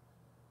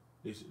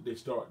 They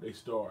start,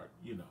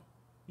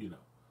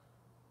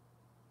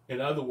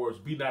 In other words,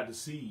 be not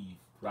deceived,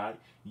 right?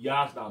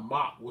 Yah's not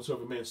mocked,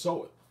 whatsoever man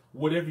soweth.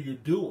 Whatever you're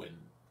doing,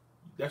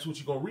 that's what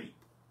you're going to reap.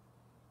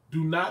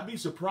 Do not be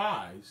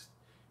surprised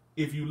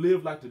if you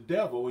live like the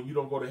devil and you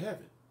don't go to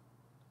heaven.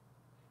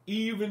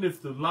 Even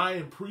if the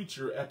lying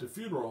preacher at the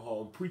funeral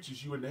home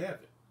preaches you into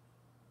heaven.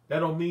 That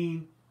don't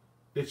mean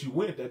that you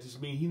went. That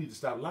just means he needs to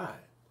stop lying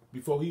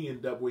before he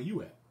end up where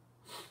you at.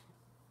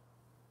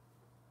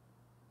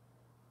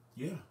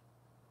 Yeah.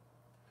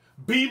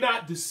 Be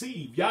not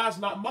deceived. Yah's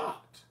not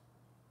mocked.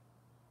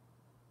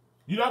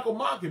 You're not going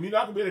to mock him. You're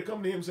not going to be able to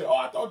come to him and say, oh,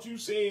 I thought you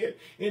said,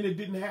 and it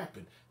didn't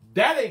happen.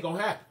 That ain't going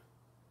to happen.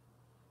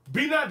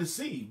 Be not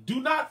deceived.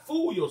 Do not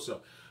fool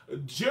yourself.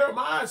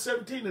 Jeremiah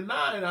 17:9,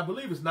 I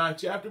believe it's 9th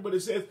chapter, but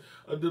it says,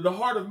 the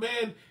heart of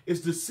man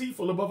is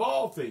deceitful above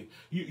all things.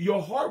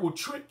 Your heart will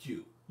trick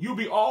you. You'll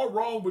be all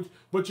wrong,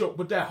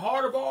 but that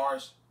heart of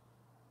ours,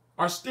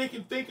 our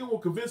stinking thinking will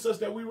convince us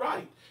that we're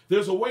right.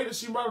 There's a way that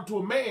seems right unto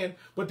a man,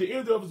 but the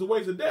end of it is the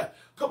ways of death.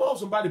 Come on,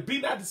 somebody, be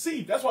not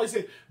deceived. That's why he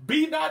said,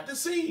 be not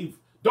deceived.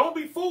 Don't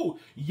be fooled.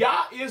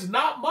 Yah is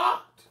not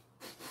mocked.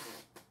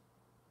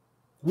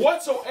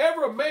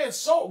 Whatsoever a man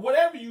sow,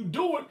 whatever you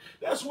doing,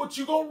 that's what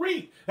you're going to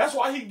reap. That's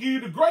why he give you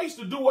the grace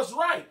to do what's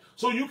right,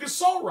 so you can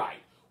sow right.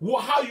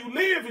 Well, how you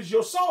live is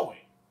your sowing.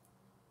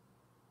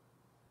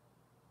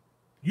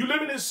 You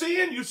living in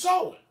sin, you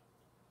sowing.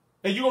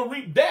 And you're going to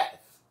reap death.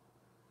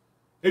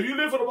 If you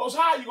live for the Most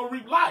High, you're going to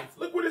reap life.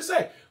 Look what it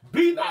says.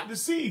 Be not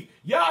deceived.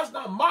 Yah is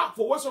not mocked,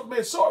 for whatsoever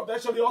man soweth,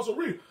 that shall he also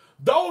reap.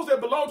 Those that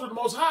belong to the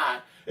Most High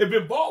have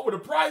been bought with a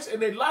price, and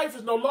their life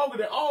is no longer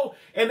their own,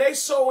 and they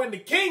sow in the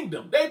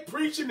kingdom. They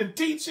preaching and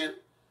teaching.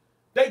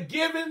 They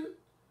giving.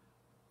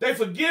 They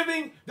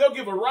forgiving. They'll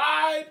give a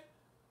ride.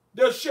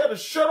 They'll share the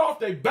shirt off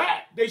their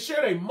back. They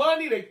share their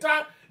money, their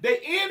time. They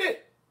in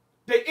it.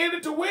 They in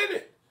it to win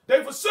it.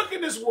 They forsook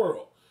in this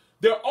world.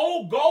 Their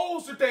old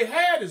goals that they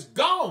had is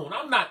gone.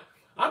 I'm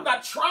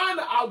not trying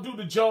to outdo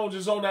the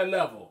Joneses on that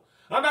level.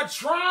 I'm not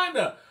trying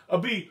to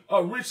be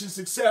rich and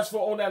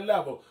successful on that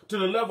level, to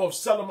the level of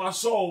selling my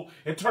soul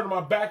and turning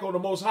my back on the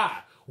Most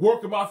High,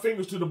 working my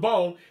fingers to the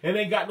bone, and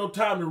ain't got no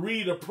time to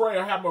read or pray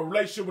or have a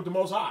relationship with the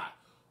Most High,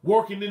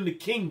 working in the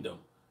kingdom.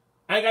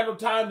 I ain't got no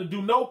time to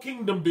do no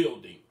kingdom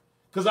building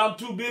because I'm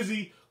too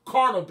busy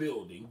carnal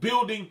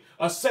building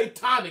a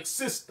satanic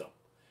system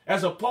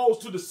as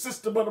opposed to the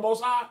system of the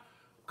Most High.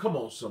 Come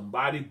on,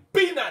 somebody.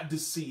 Be not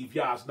deceived,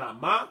 Yah's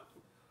not mine.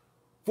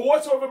 For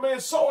whatsoever man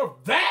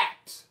soweth, that,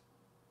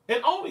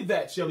 and only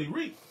that shall he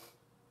reap.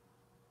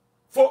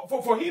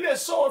 For he that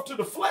soweth to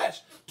the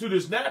flesh, to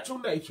this natural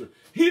nature,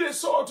 he that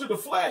soweth to the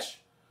flesh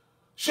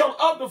shall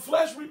of the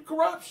flesh reap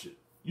corruption.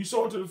 You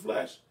sow into the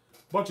flesh,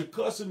 bunch of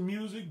cussing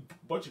music,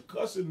 bunch of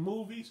cussing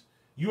movies.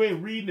 You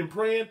ain't reading and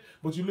praying,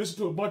 but you listen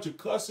to a bunch of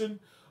cussing,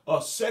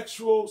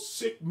 sexual,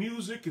 sick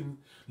music and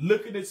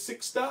looking at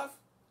sick stuff.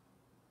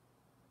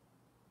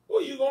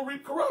 Well, you're going to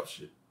reap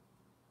corruption.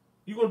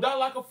 You're going to die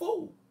like a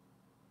fool.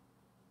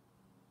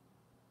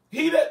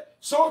 He that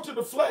soweth to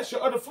the flesh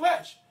shall of the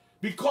flesh.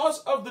 Because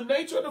of the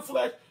nature of the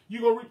flesh,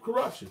 you're going to reap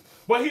corruption.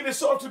 But he that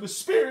soweth to the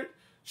Spirit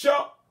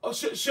shall of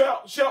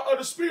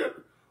the Spirit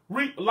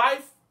reap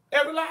life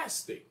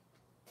everlasting.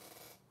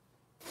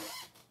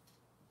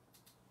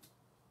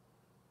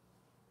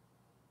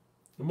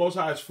 The Most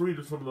High has freed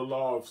us from the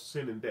law of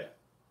sin and death.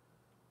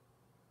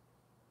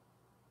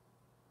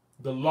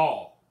 The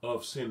law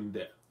of sin and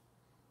death.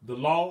 The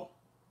law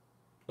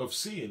of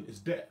sin is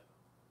death.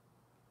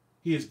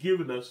 He has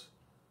given us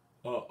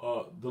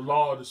the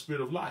law of the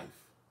Spirit of life.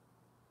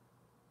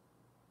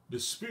 The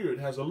Spirit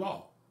has a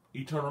law,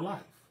 eternal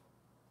life.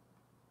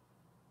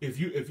 If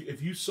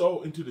you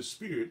sow into the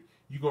Spirit,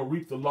 you're going to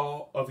reap the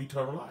law of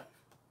eternal life.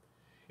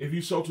 If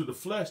you sow to the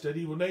flesh, that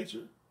evil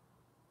nature,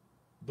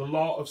 the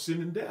law of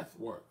sin and death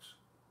works.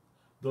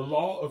 The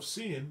law of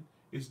sin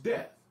is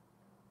death.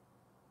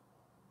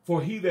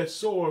 For he that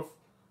soweth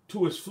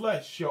to his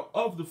flesh shall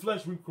of the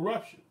flesh reap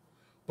corruption.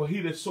 But he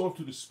that soweth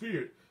to the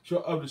Spirit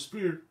shall of the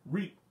Spirit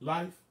reap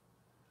life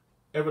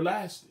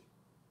everlasting.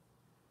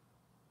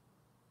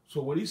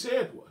 So what he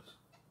said was,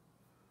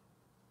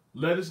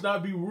 let us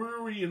not be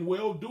weary in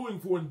well-doing,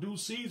 for in due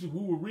season we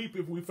will reap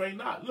if we faint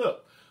not.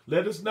 Look,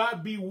 let us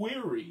not be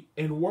weary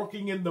in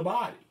working in the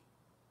body.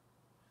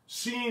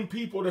 Seeing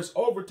people that's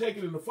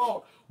overtaken in the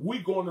fault, we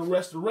go into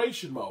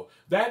restoration mode.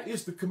 That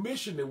is the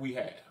commission that we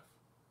have.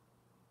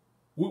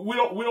 We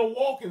don't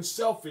walk in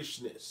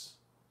selfishness.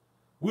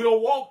 We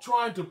don't walk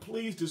trying to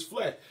please this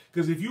flesh.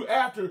 Because if you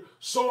after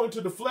sowing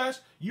to the flesh,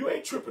 you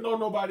ain't tripping on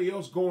nobody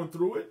else going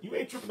through it. You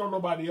ain't tripping on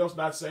nobody else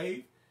not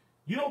saved.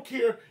 You don't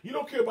care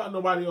about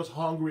nobody else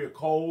hungry or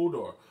cold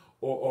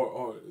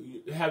or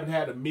haven't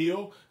had a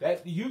meal.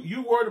 That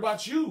you worried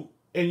about you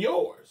and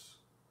yours.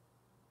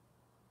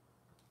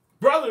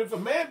 Brother, if a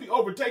man be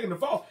overtaken in the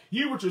fault,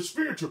 you which are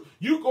spiritual,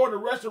 you go into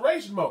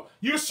restoration mode.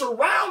 You're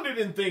surrounded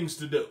in things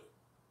to do.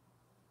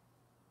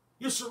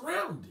 You're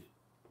surrounded.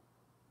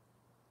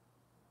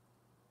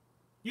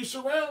 You're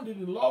surrounded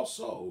in lost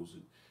souls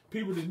and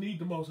people that need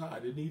the Most High,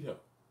 that need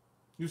help.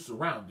 You're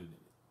surrounded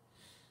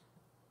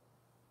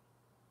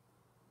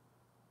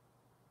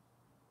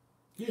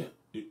in it.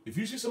 Yeah. If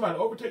you see somebody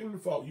overtaking the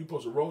fault, you're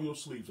supposed to roll your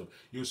sleeves up.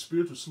 Your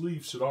spiritual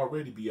sleeves should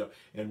already be up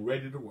and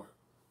ready to work.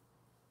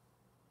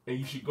 And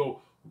you should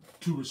go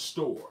to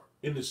restore.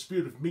 In the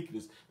spirit of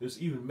meekness,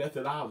 there's even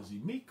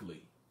methodology.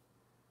 Meekly.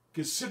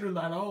 Consider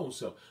thine own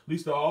self,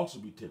 lest thou also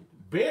be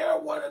tempted. Bear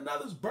one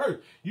another's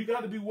burden. You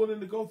got to be willing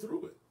to go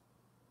through it.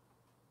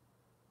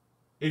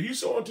 If you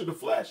sow into the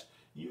flesh,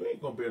 you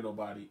ain't going to bear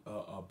nobody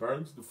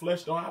burdens. The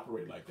flesh don't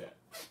operate like that.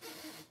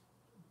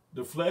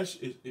 The flesh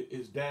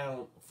is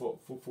down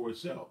for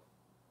itself.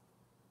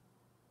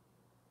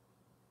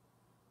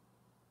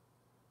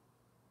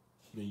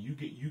 And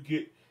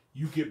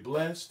you get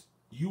blessed.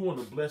 You want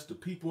to bless the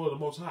people of the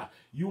Most High.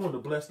 You want to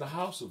bless the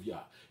house of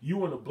Yah. You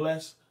want to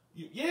bless.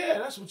 Yeah,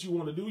 that's what you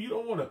want to do. You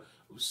don't want to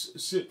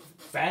sit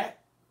fat.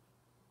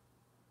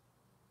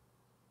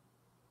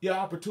 Your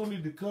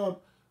opportunity to come.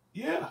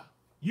 Yeah,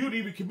 you'd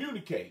even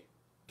communicate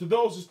to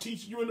those who's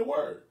teaching you in the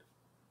Word.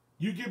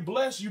 You get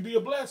blessed, you be a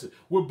blessing.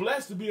 We're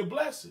blessed to be a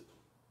blessing.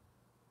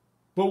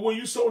 But when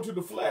you sow to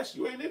the flesh,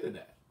 you ain't into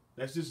that.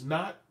 That's just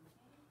not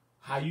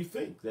how you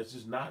think. That's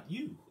just not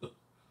you.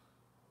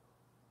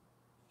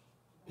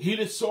 He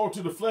that sowed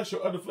to the flesh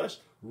or other flesh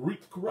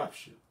reap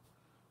corruption.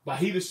 But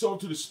he that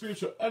sowed to the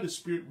spirit or other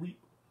spirit reap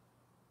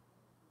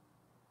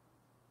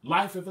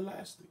life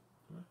everlasting.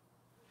 Right?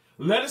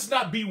 Let us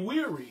not be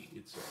weary,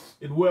 it says,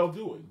 in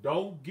well-doing.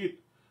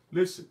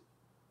 Listen,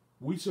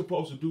 we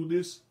supposed to do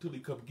this till he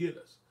come get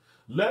us.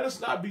 Let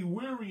us not be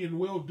weary in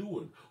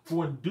well-doing,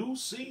 for in due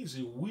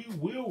season we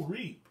will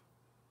reap.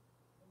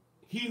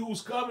 He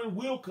who's coming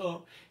will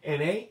come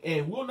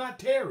and will not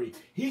tarry.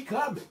 He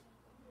coming.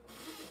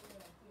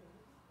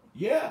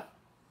 Yeah.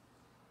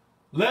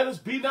 Let us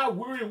be not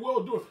weary and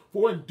well doing,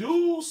 for in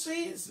due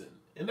season,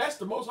 and that's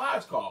the Most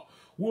High's call,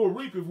 we'll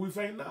reap if we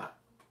faint not.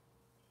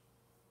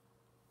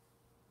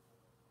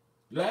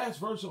 Last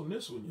verse on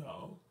this one,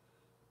 y'all.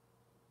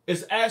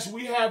 It's as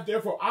we have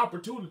therefore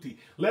opportunity,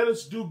 let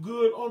us do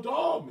good unto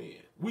all men.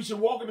 We should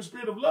walk in the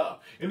spirit of love,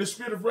 in the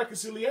spirit of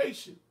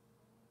reconciliation.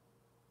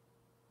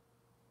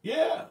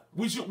 Yeah,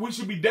 we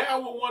should be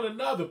down with one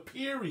another,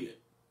 period.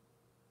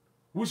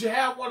 We should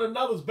have one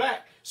another's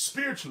back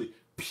spiritually,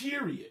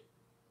 period.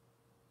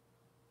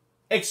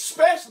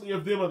 Especially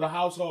if them of the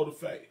household of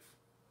faith.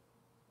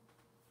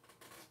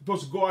 You're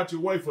supposed to go out your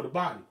way for the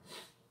body.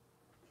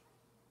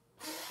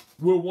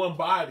 We're one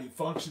body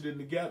functioning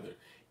together.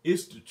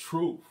 It's the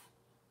truth.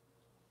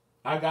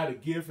 I got a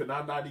gift and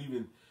I'm not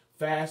even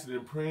fasting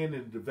and praying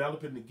and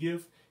developing the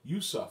gift, you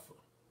suffer.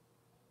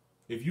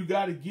 If you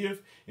got a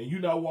gift and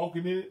you're not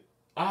walking in it,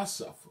 I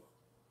suffer.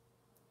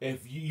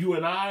 If you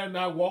and I are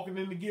not walking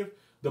in the gift,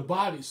 the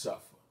body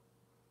suffer.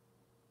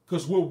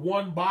 Because we're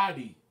one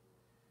body.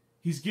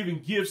 He's giving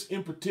gifts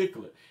in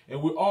particular.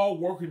 And we're all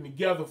working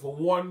together for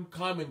one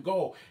common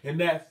goal. And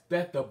that's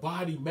that the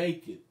body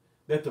make it.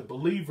 That the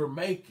believer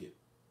make it.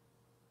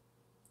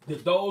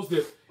 That those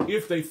that,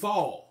 if they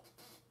fall,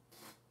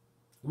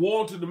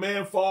 woe to the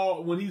man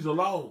fall when he's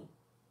alone.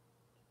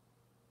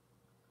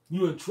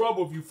 You're in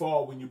trouble if you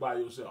fall when you're by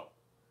yourself.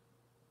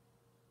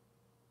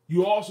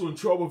 You're also in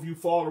trouble if you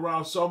fall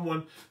around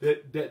someone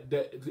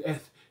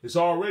that is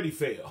already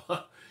failed.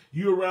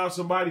 You around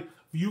somebody,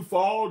 you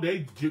fall,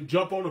 they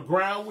jump on the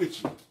ground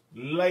with you.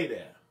 Lay down.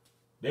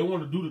 They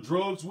want to do the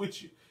drugs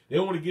with you. They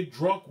want to get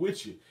drunk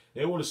with you.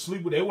 They want to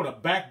sleep with you. They want to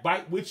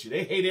backbite with you.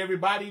 They hate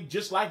everybody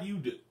just like you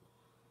do.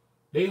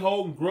 They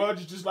holding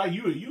grudges just like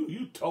you.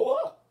 You toe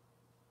up.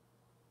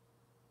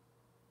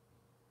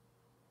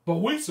 But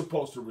we're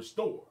supposed to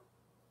restore.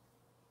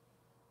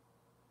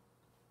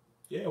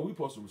 Yeah, we're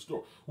supposed to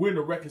restore. We're in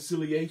the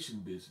reconciliation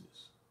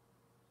business.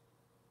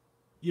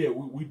 Yeah,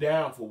 we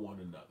down for one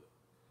another.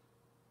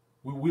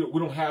 We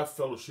don't have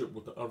fellowship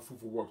with the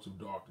unfruitful works of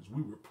darkness.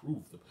 We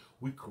reprove them.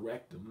 We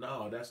correct them.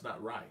 No, that's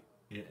not right.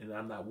 And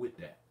I'm not with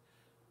that.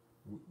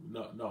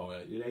 No,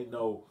 it ain't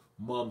no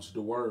mum's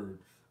the word.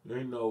 There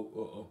ain't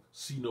no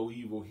see no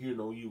evil, hear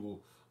no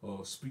evil,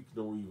 speak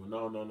no evil.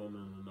 No. I'm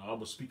going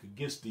to speak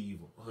against the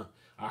evil.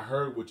 I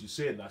heard what you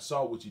said and I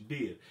saw what you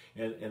did.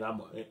 And I'm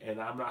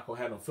not going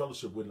to have no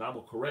fellowship with it. I'm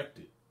going to correct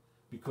it.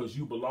 Because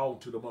you belong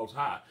to the Most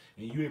High.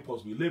 And you ain't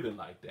supposed to be living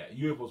like that.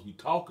 You ain't supposed to be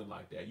talking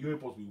like that. You ain't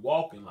supposed to be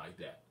walking like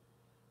that.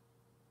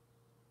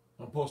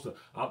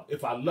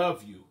 If I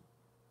love you,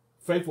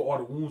 faithful are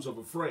the wounds of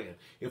a friend.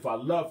 If I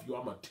love you,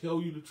 I'm going to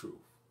tell you the truth.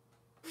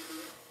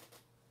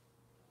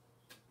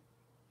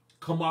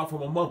 Come out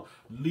from among,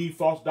 leave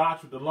false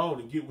doctrine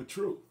alone and get with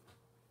truth.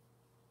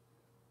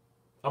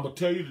 I'm going to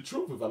tell you the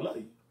truth if I love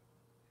you.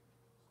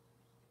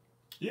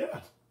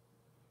 Yeah.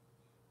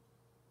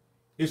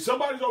 If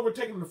somebody's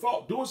overtaking the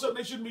fault, doing something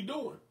they shouldn't be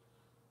doing,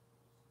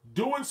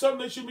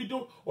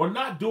 or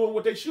not doing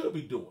what they should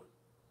be doing.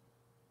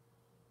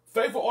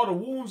 Faithful are the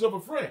wounds of a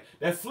friend.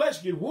 That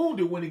flesh get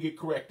wounded when it get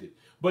corrected,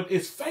 but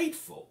it's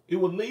faithful. It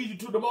will lead you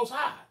to the Most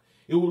High.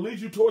 It will lead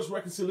you towards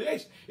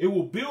reconciliation. It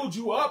will build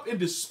you up in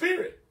the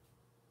spirit.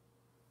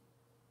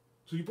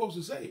 So you're supposed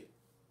to say it.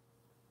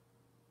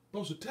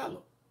 You're supposed to tell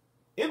them.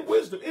 In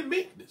wisdom, in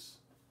meekness.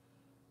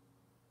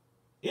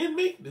 In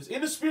meekness,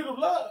 in the spirit of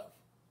love.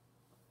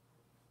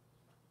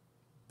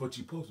 But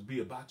you're supposed to be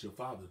about your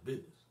Father's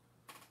business.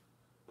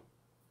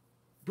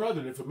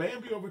 Brethren, if a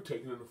man be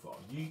overtaken in the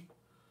fault, ye,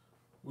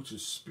 which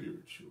is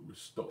spiritual,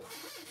 restore.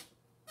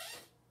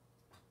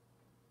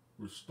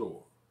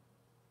 Restore.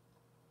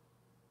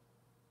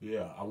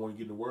 Yeah, I want to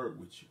get in the word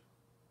with you.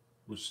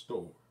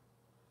 Restore.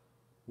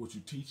 What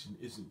you're teaching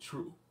isn't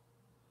true.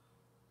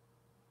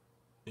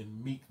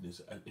 In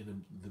meekness,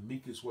 in the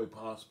meekest way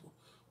possible,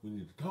 we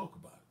need to talk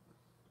about it.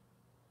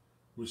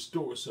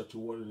 Restore such a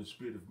one in the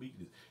spirit of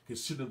meekness.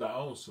 Consider thy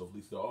own self,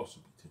 lest thou also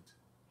be tempted.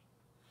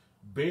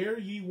 Bear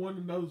ye one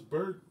another's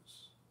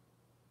burdens,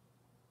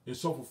 and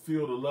so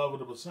fulfill the love of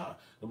the Messiah.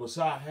 The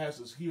Messiah has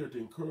us here to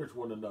encourage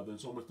one another, and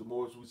so much the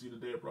more as we see the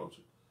day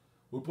approaching.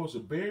 We're supposed to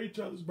bear each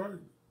other's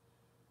burden.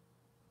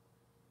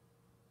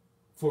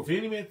 For if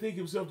any man think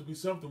himself to be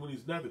something when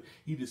he's nothing,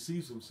 he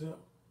deceives himself.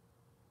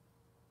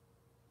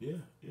 Yeah.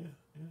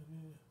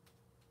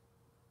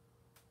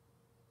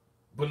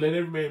 But let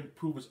every man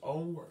prove his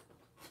own work.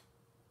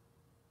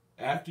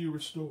 After you're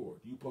restored,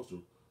 you're supposed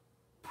to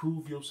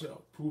prove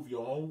yourself, prove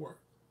your own work.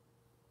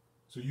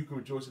 So you can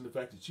rejoice in the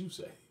fact that you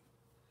saved.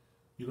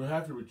 You don't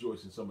have to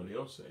rejoice in somebody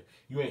else saved.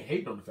 You ain't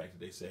hating on the fact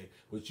that they saved,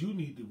 but you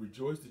need to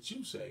rejoice that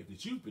you saved,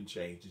 that you've been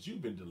changed, that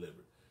you've been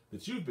delivered,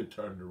 that you've been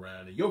turned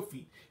around, and your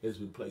feet has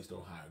been placed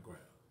on higher ground.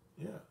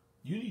 Yeah.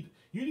 You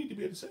need to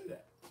be able to say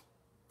that.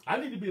 I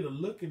need to be able to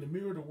look in the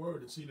mirror of the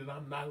word and see that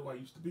I'm not who I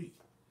used to be.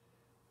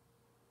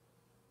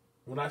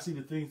 When I see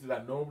the things that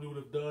I normally would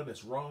have done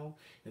that's wrong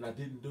and I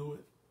didn't do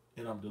it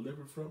and I'm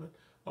delivered from it,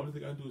 only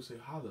thing I can do is say,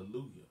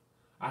 hallelujah.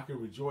 I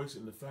can rejoice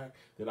in the fact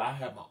that I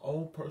have my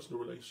own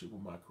personal relationship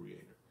with my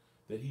Creator.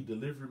 that he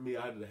delivered me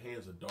out of the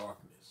hands of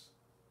darkness,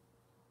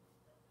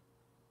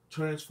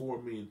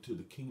 transformed me into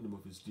the kingdom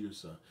of his dear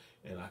son,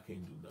 and I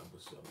can't do nothing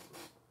but celebrate.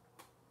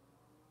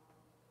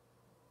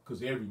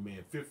 Because every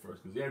man, fifth verse,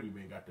 because every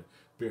man got to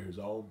bear his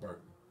own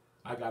burden.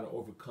 I got to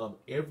overcome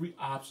every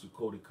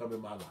obstacle that come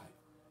in my life.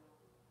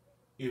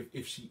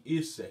 If she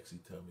is sexy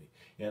to me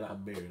and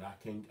I'm married, I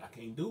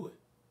can't do it.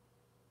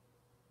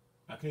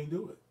 I can't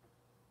do it.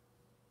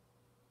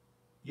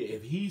 Yeah,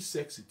 if he's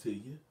sexy to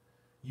you,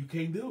 you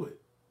can't do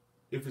it.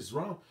 If it's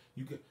wrong,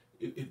 you can.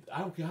 I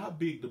don't care how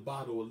big the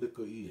bottle of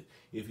liquor is.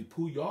 If he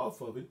pull you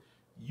off of it,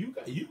 you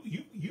got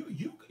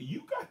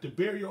to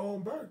bear your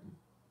own burden.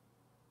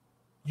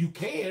 You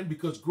can,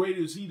 because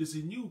greater is he that's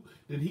in you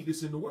than he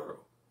that's in the world.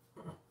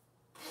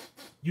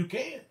 You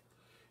can.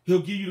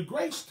 He'll give you the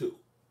grace to.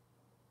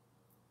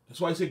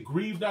 That's why he said,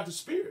 grieve not the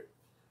spirit.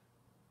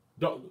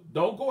 Don't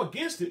go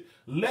against it.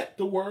 Let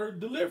the word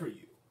deliver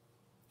you.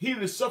 He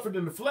that is suffered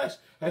in the flesh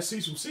has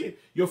ceased from sin.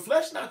 Your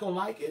flesh not going to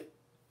like it.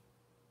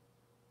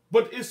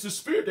 But it's the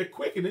spirit that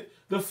quickens it.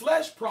 The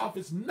flesh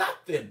profits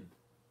nothing.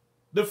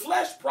 The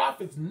flesh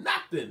profits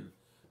nothing.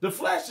 The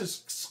flesh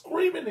is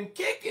screaming and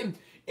kicking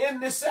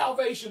in this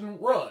salvation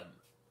run.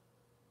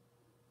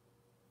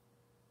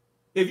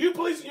 If you're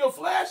pleasing your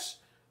flesh,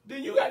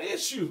 then you got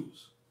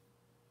issues.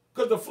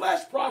 Because the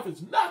flesh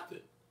profits nothing.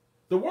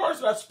 The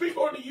words that I speak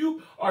unto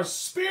you are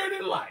spirit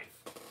and life.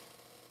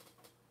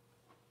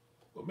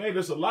 What made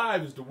us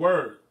alive is the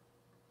word.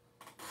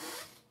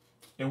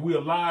 And we're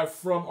alive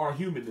from our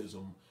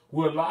humanism.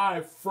 We're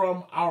alive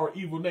from our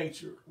evil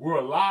nature. We're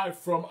alive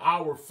from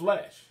our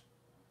flesh.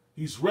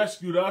 He's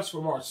rescued us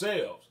from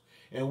ourselves.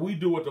 And we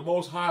do what the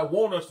Most High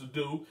wants us to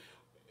do,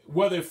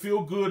 whether it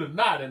feel good or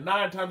not. And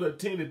 9 times out of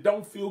 10, it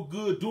don't feel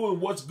good doing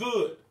what's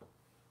good.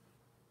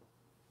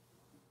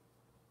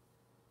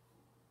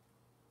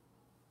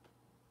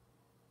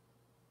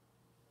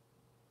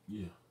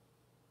 Yeah.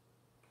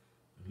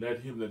 And let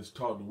him that is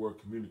taught in the word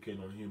communicate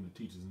on him that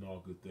teaches in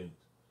all good things.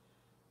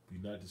 Be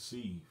not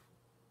deceived.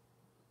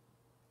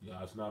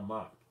 Yeah, it's not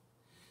mocked.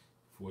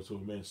 For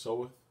whatsoever man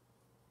soweth,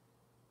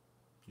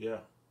 yeah,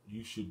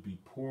 you should be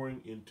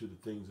pouring into the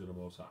things of the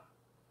Most High.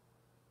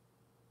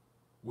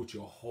 With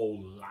your whole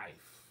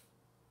life.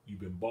 You've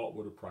been bought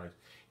with a price,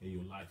 and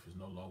your life is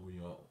no longer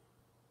your own.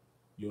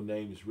 Your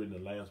name is written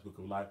in the Lamb's Book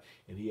of Life,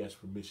 and he has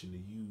permission to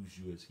use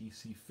you as he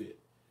see fit.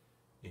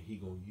 And he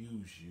going to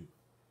use you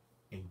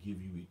and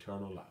give you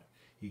eternal life.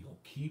 He going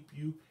to keep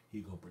you, he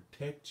going to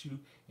protect you,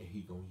 and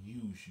he going to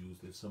use you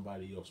so that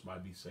somebody else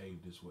might be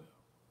saved as well.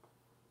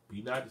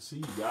 Be not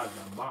deceived. God is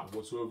not mocked.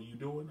 Whatsoever you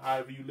doing,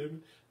 however you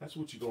living, that's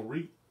what you're going to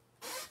reap.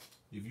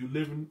 If you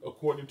living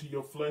according to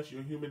your flesh,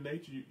 your human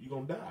nature, you're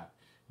going to die.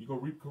 You're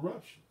going to reap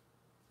corruption.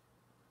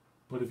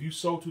 But if you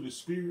sow to the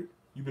Spirit,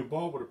 you've been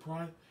bought with a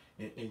price,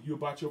 and you're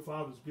about your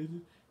Father's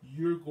business,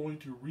 you're going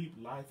to reap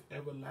life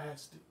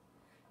everlasting.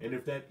 And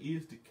if that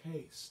is the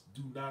case,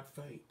 do not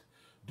faint.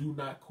 Do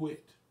not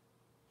quit.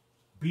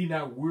 Be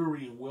not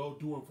weary in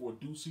well-doing, for in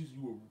due season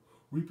you will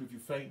reap if you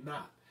faint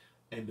not.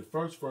 And the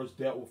first verse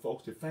dealt with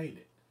folks that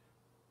fainted.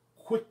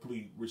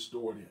 Quickly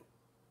restored him.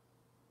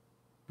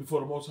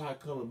 Before the Most High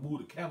come and move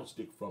the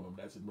candlestick from him.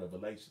 That's in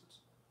Revelations.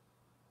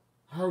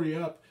 Hurry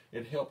up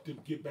and help them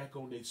get back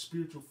on their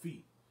spiritual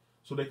feet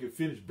so they can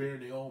finish bearing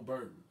their own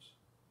burdens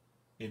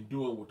and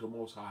doing what the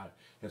Most High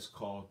has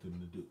called them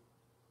to do.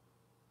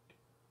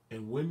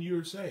 And when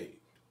you're saved,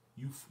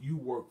 you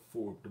work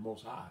for the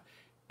Most High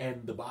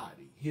and the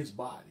body, his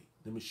body,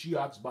 the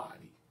Mashiach's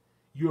body.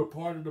 You're a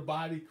part of the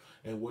body,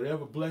 and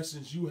whatever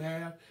blessings you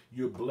have,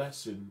 you're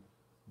blessing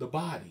the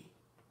body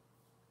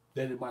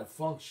that it might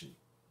function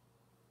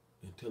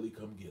until he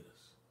come get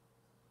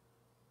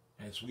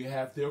us. As we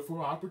have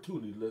therefore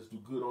opportunity, let's do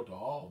good unto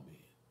all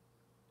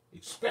men,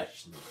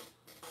 especially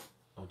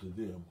unto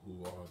them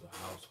who are the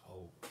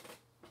household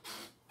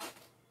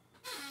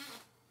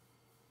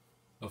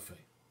of faith.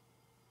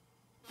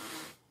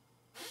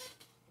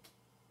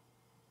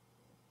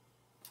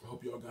 I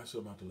hope y'all got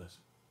something out the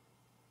lesson.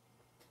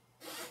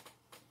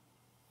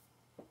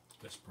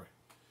 Let's pray.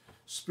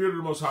 Spirit of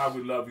the Most High,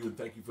 we love you and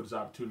thank you for this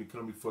opportunity to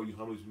come before you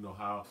humbly as we know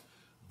how,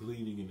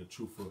 believing in the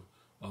truth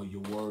of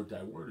your word.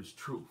 That word is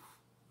truth.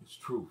 It's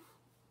truth.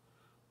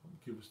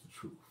 Give us the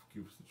truth.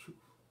 Give us the truth.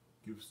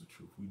 Give us the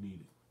truth. We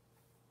need it.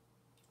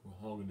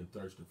 We're hungering and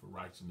thirsting for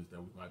righteousness that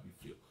we might be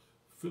filled.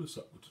 Fill us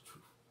up with the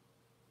truth,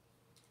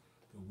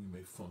 that we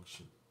may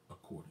function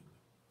accordingly.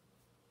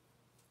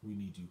 We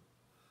need you.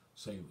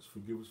 Save us.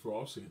 Forgive us for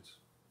all sins,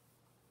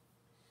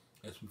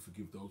 as we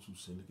forgive those who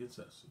sin against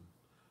us. And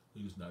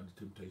lead us not into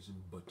temptation,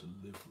 but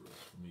deliver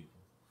us from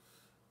evil.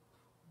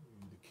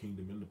 The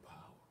kingdom and the power.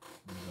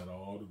 You got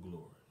all the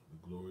glory.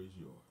 The glory is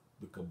yours.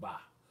 The kabah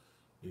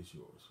is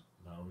yours.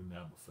 Not only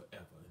now, but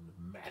forever. In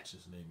the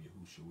matchless name of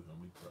Yahushua, we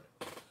humbly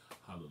pray.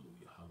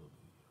 Hallelujah.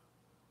 Hallelujah.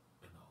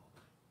 And all.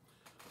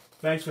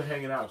 Thanks for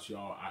hanging out,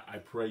 y'all. I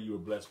pray you were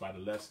blessed by the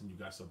lesson. You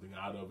got something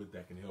out of it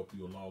that can help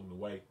you along the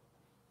way.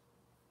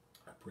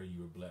 I pray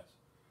you were blessed.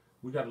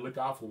 We got to look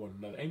out for one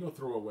another. Ain't no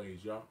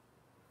throwaways, y'all.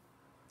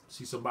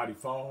 See somebody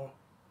fall,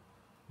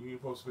 You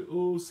ain't supposed to be,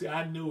 oh, see,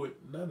 I knew it.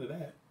 None of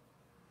that.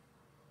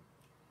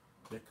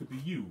 That could be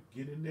you.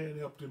 Get in there and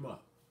help them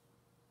up.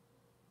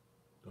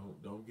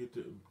 Don't get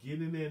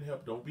in there and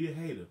help. Don't be a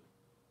hater.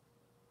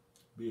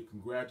 Be a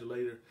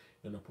congratulator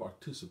and a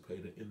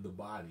participator in the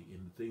body,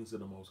 in the things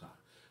of the Most High.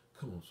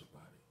 Come on,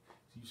 somebody.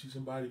 You see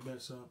somebody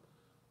mess up?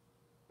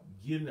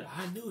 Get in there.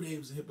 I knew they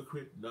was a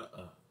hypocrite.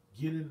 Nuh-uh.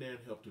 Get in there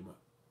and help them up.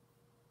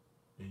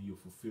 And you'll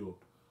fulfill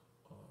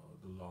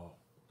the law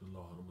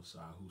of the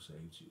Messiah who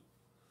saves you.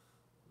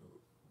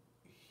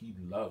 He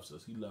loves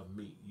us. He loved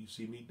me. You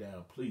see me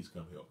down, please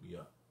come help me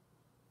up.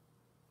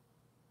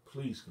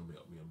 Please come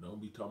help me up. Don't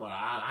be talking about,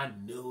 I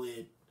knew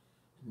it.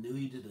 Knew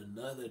he did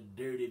another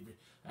dirty,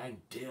 I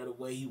can tell the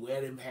way he wear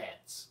them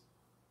hats.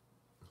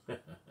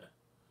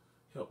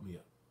 Help me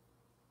up.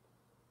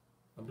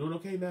 I'm doing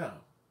okay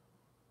now.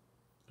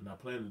 And I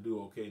plan to do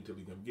okay until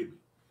he come get me.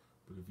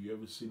 But if you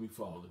ever see me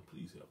falling,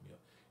 please help me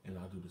up. And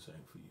I'll do the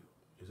same for you.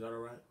 Is that all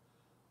right?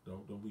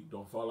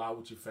 Don't fall out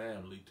with your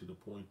family to the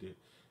point that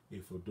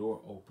if a door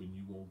open,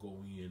 you won't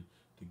go in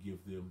to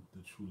give them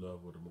the true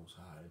love of the Most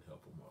High and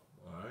help them up.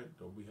 All right?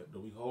 Don't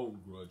be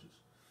holding grudges.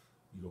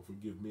 You don't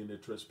forgive men their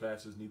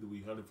trespasses, neither will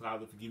your Heavenly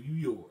Father forgive you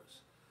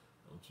yours.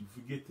 Don't you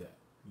forget that.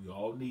 We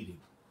all need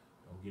Him.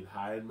 Don't get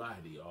high and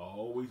mighty.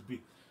 Always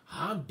be,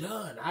 I'm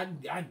done.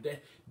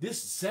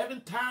 This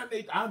 7 times,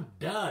 I'm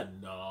done.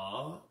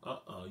 No,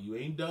 you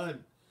ain't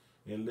done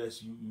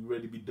unless you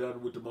ready to be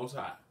done with the Most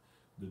High.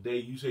 The day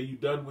you say you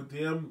done with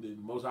them, the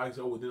Most High says,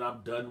 oh, well, then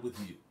I'm done with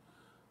you.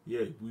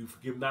 Yeah, we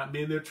forgive not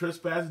men their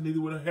trespasses,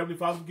 neither will the Heavenly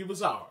Father forgive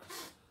us ours.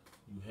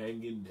 You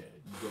hang in there.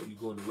 You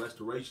go into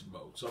restoration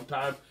mode.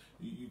 Sometimes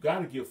you got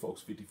to give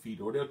folks 50 feet,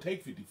 or they'll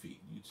take 50 feet.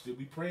 You'd still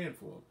be praying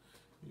for them.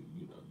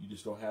 You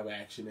just don't have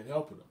action in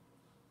helping them.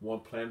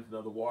 One planted,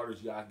 another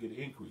waters, you got to get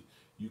an increase.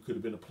 You could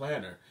have been a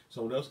planter.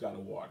 Someone else got to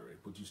water it,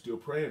 but you're still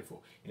praying for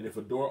it. And if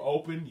a door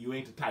open, you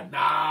ain't the type,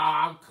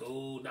 nah, I'm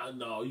cool.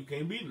 No, you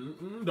can't be.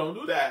 Don't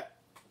do that.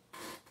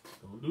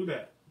 Don't do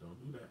that. Don't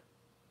do that.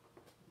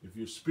 If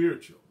you're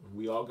spiritual, and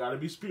we all got to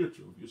be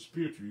spiritual. If you're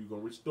spiritual, you're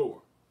going to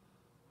restore.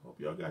 Hope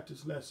y'all got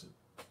this lesson.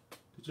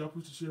 Did y'all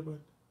push the share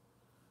button?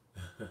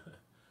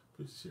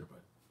 Push the share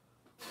button.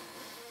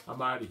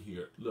 I'm out of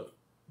here. Look,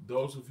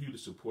 those of you that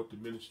support the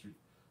ministry,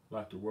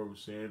 like the word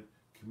was saying,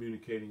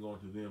 communicating on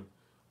to them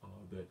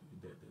that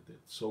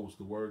sows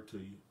the word to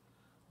you,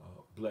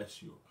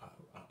 bless you.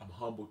 I'm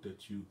humbled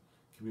that you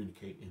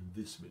communicate in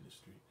this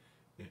ministry.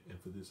 And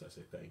for this, I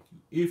say thank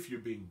you. If you're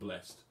being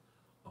blessed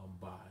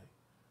by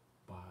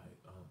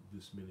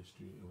this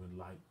ministry and would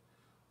like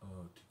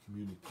to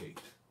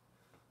communicate,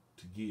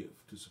 to give,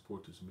 to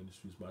support this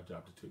ministry, it's my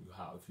job to tell you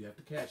how. If you have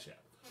the Cash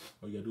App,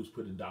 all you got to do is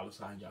put in $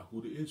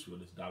 Yahudah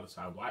Israel. It's $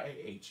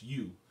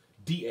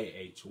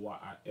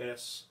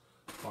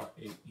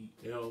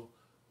 YAHUDAHYSRAEL,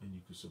 and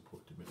you can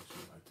support the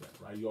ministry like that,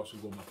 right? You also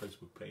go on my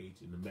Facebook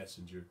page in the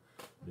Messenger.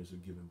 There's a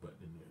giving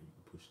button in there. You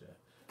can push that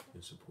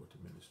and support the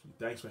ministry.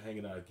 Thanks for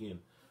hanging out again.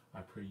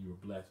 I pray you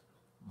were blessed.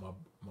 My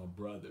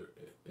brother,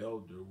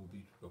 Elder, will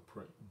be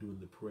doing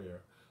the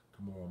prayer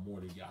tomorrow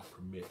morning, y'all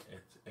permit,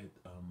 at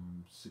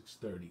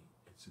 6:30.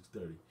 At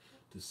 6:30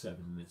 to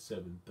 7, and at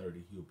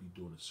 7:30 he'll be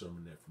doing a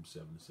sermon there from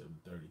 7 to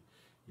 7:30.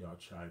 Y'all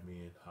chime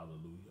in,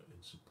 hallelujah,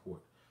 and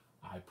support.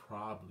 I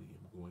probably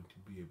am going to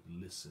be able to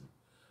listen.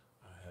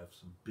 I have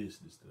some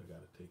business that I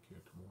got to take care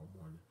of tomorrow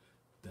morning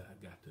that I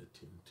got to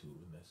attend to,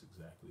 and that's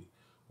exactly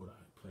what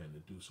I plan to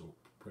do. So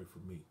pray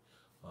for me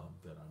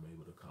that I'm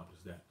able to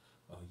accomplish that.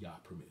 Y'all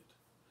permit.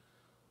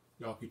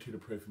 Y'all continue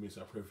to pray for me as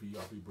I pray for you.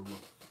 Y'all be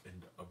Baruch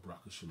and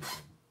Barak Hashem.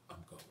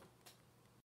 I'm going.